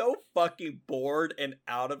 she's so fucking bored and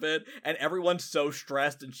out of it, and everyone's so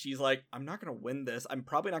stressed, and she's like, I'm not gonna win this, I'm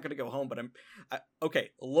probably not gonna go home, but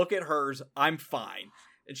okay, look at hers, I'm fine.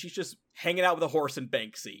 And she's just hanging out with a horse and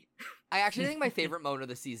Banksy. I actually think my favorite moment of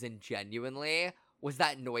the season, genuinely, was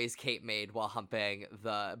that noise Kate made while humping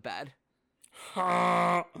the bed.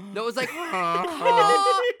 No, it was like, I'm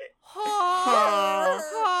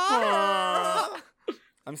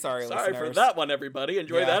sorry, Sorry listeners. for that one, everybody.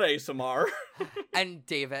 Enjoy that ASMR. And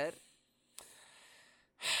David.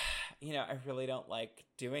 You know, I really don't like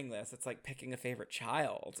doing this. It's like picking a favorite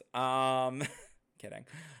child. Kidding.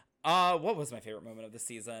 What was my favorite moment of the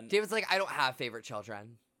season? David's like, I don't have favorite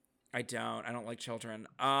children. I don't like children.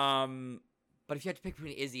 But if you had to pick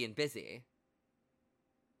between Izzy and Busy.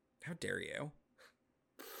 How dare you?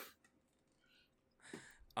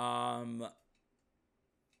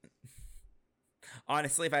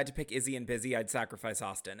 Honestly, if I had to pick Izzy and Busy, I'd sacrifice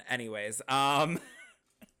Austin. Anyways, Men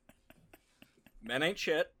ain't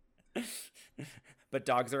shit. but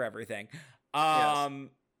dogs are everything. Yes.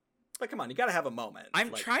 But come on, you gotta have a moment.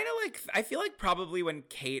 I'm trying to I feel like probably when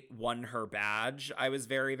Kate won her badge, I was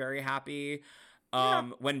very, very happy.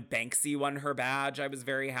 When Banksy won her badge, I was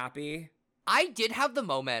very happy. I did have the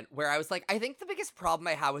moment where I was like, I think the biggest problem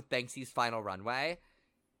I have with Banksy's final runway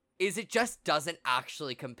is it just doesn't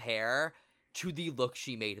actually compare to the look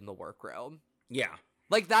she made in the workroom. Yeah.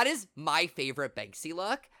 Like, that is my favorite Banksy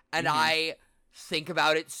look, and I think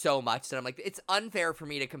about it so much that I'm like, it's unfair for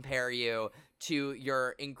me to compare you to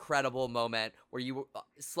your incredible moment where you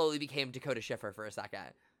slowly became Dakota Schiffer for a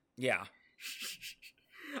second. Yeah.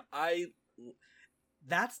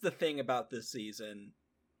 That's the thing about this season.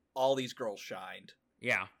 All these girls shined.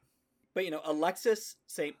 Yeah. But, you know, Alexis,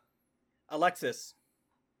 Alexis,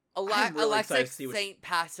 St.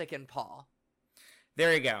 Pasek, and Paul.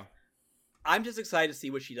 There you go. I'm just excited to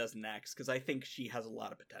see what she does next, because I think she has a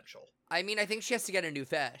lot of potential. I mean, I think she has to get a new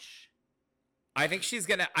fish. I think she's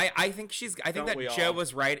gonna. I think that Joe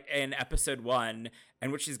was right in episode 1,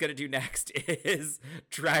 and what she's gonna do next is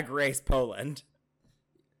Drag Race Poland.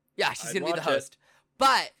 Yeah, she's I'd gonna be the watch host.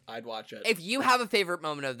 But I'd watch it. if you have a favorite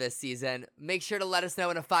moment of this season, make sure to let us know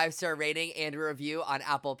in a 5-star rating and a review on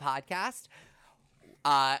Apple Podcast.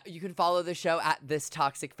 You can follow the show at This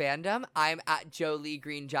Toxic Fandom. I'm at Joe Lee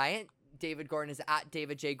Green Giant. David Gordon is at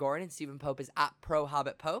David J. Gordon. And Stephen Pope is at Pro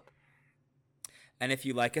Hobbit Pope. And if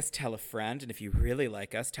you like us, tell a friend. And if you really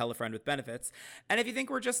like us, tell a friend with benefits. And if you think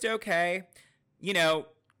we're just okay, you know,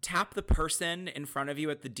 tap the person in front of you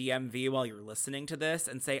at the DMV while you're listening to this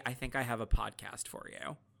and say, I think I have a podcast for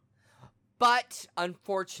you. But,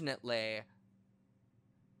 unfortunately,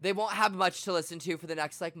 they won't have much to listen to for the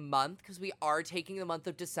next, month, because we are taking the month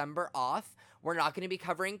of December off. We're not going to be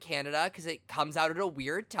covering Canada, because it comes out at a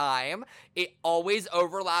weird time. It always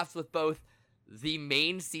overlaps with both the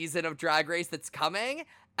main season of Drag Race that's coming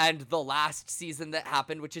and the last season that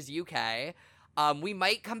happened, which is UK. We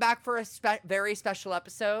might come back for a very special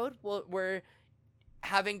episode. We're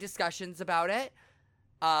having discussions about it.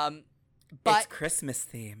 But it's Christmas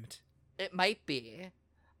themed. It might be.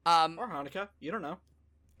 Or Hanukkah. You don't know.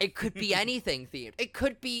 It could be anything themed. It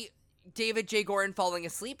could be David J. Gordon falling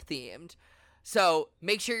asleep themed. So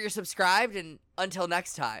make sure you're subscribed, and until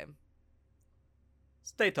next time.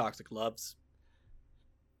 Stay toxic, loves.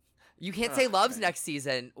 You can't say loves next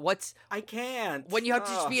season. I can't. When you have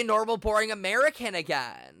to just be a normal, boring American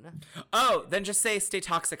again. Oh, then just say stay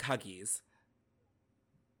toxic huggies.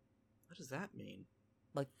 What does that mean?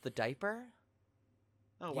 Like the diaper?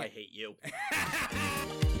 Oh, yeah. I hate you.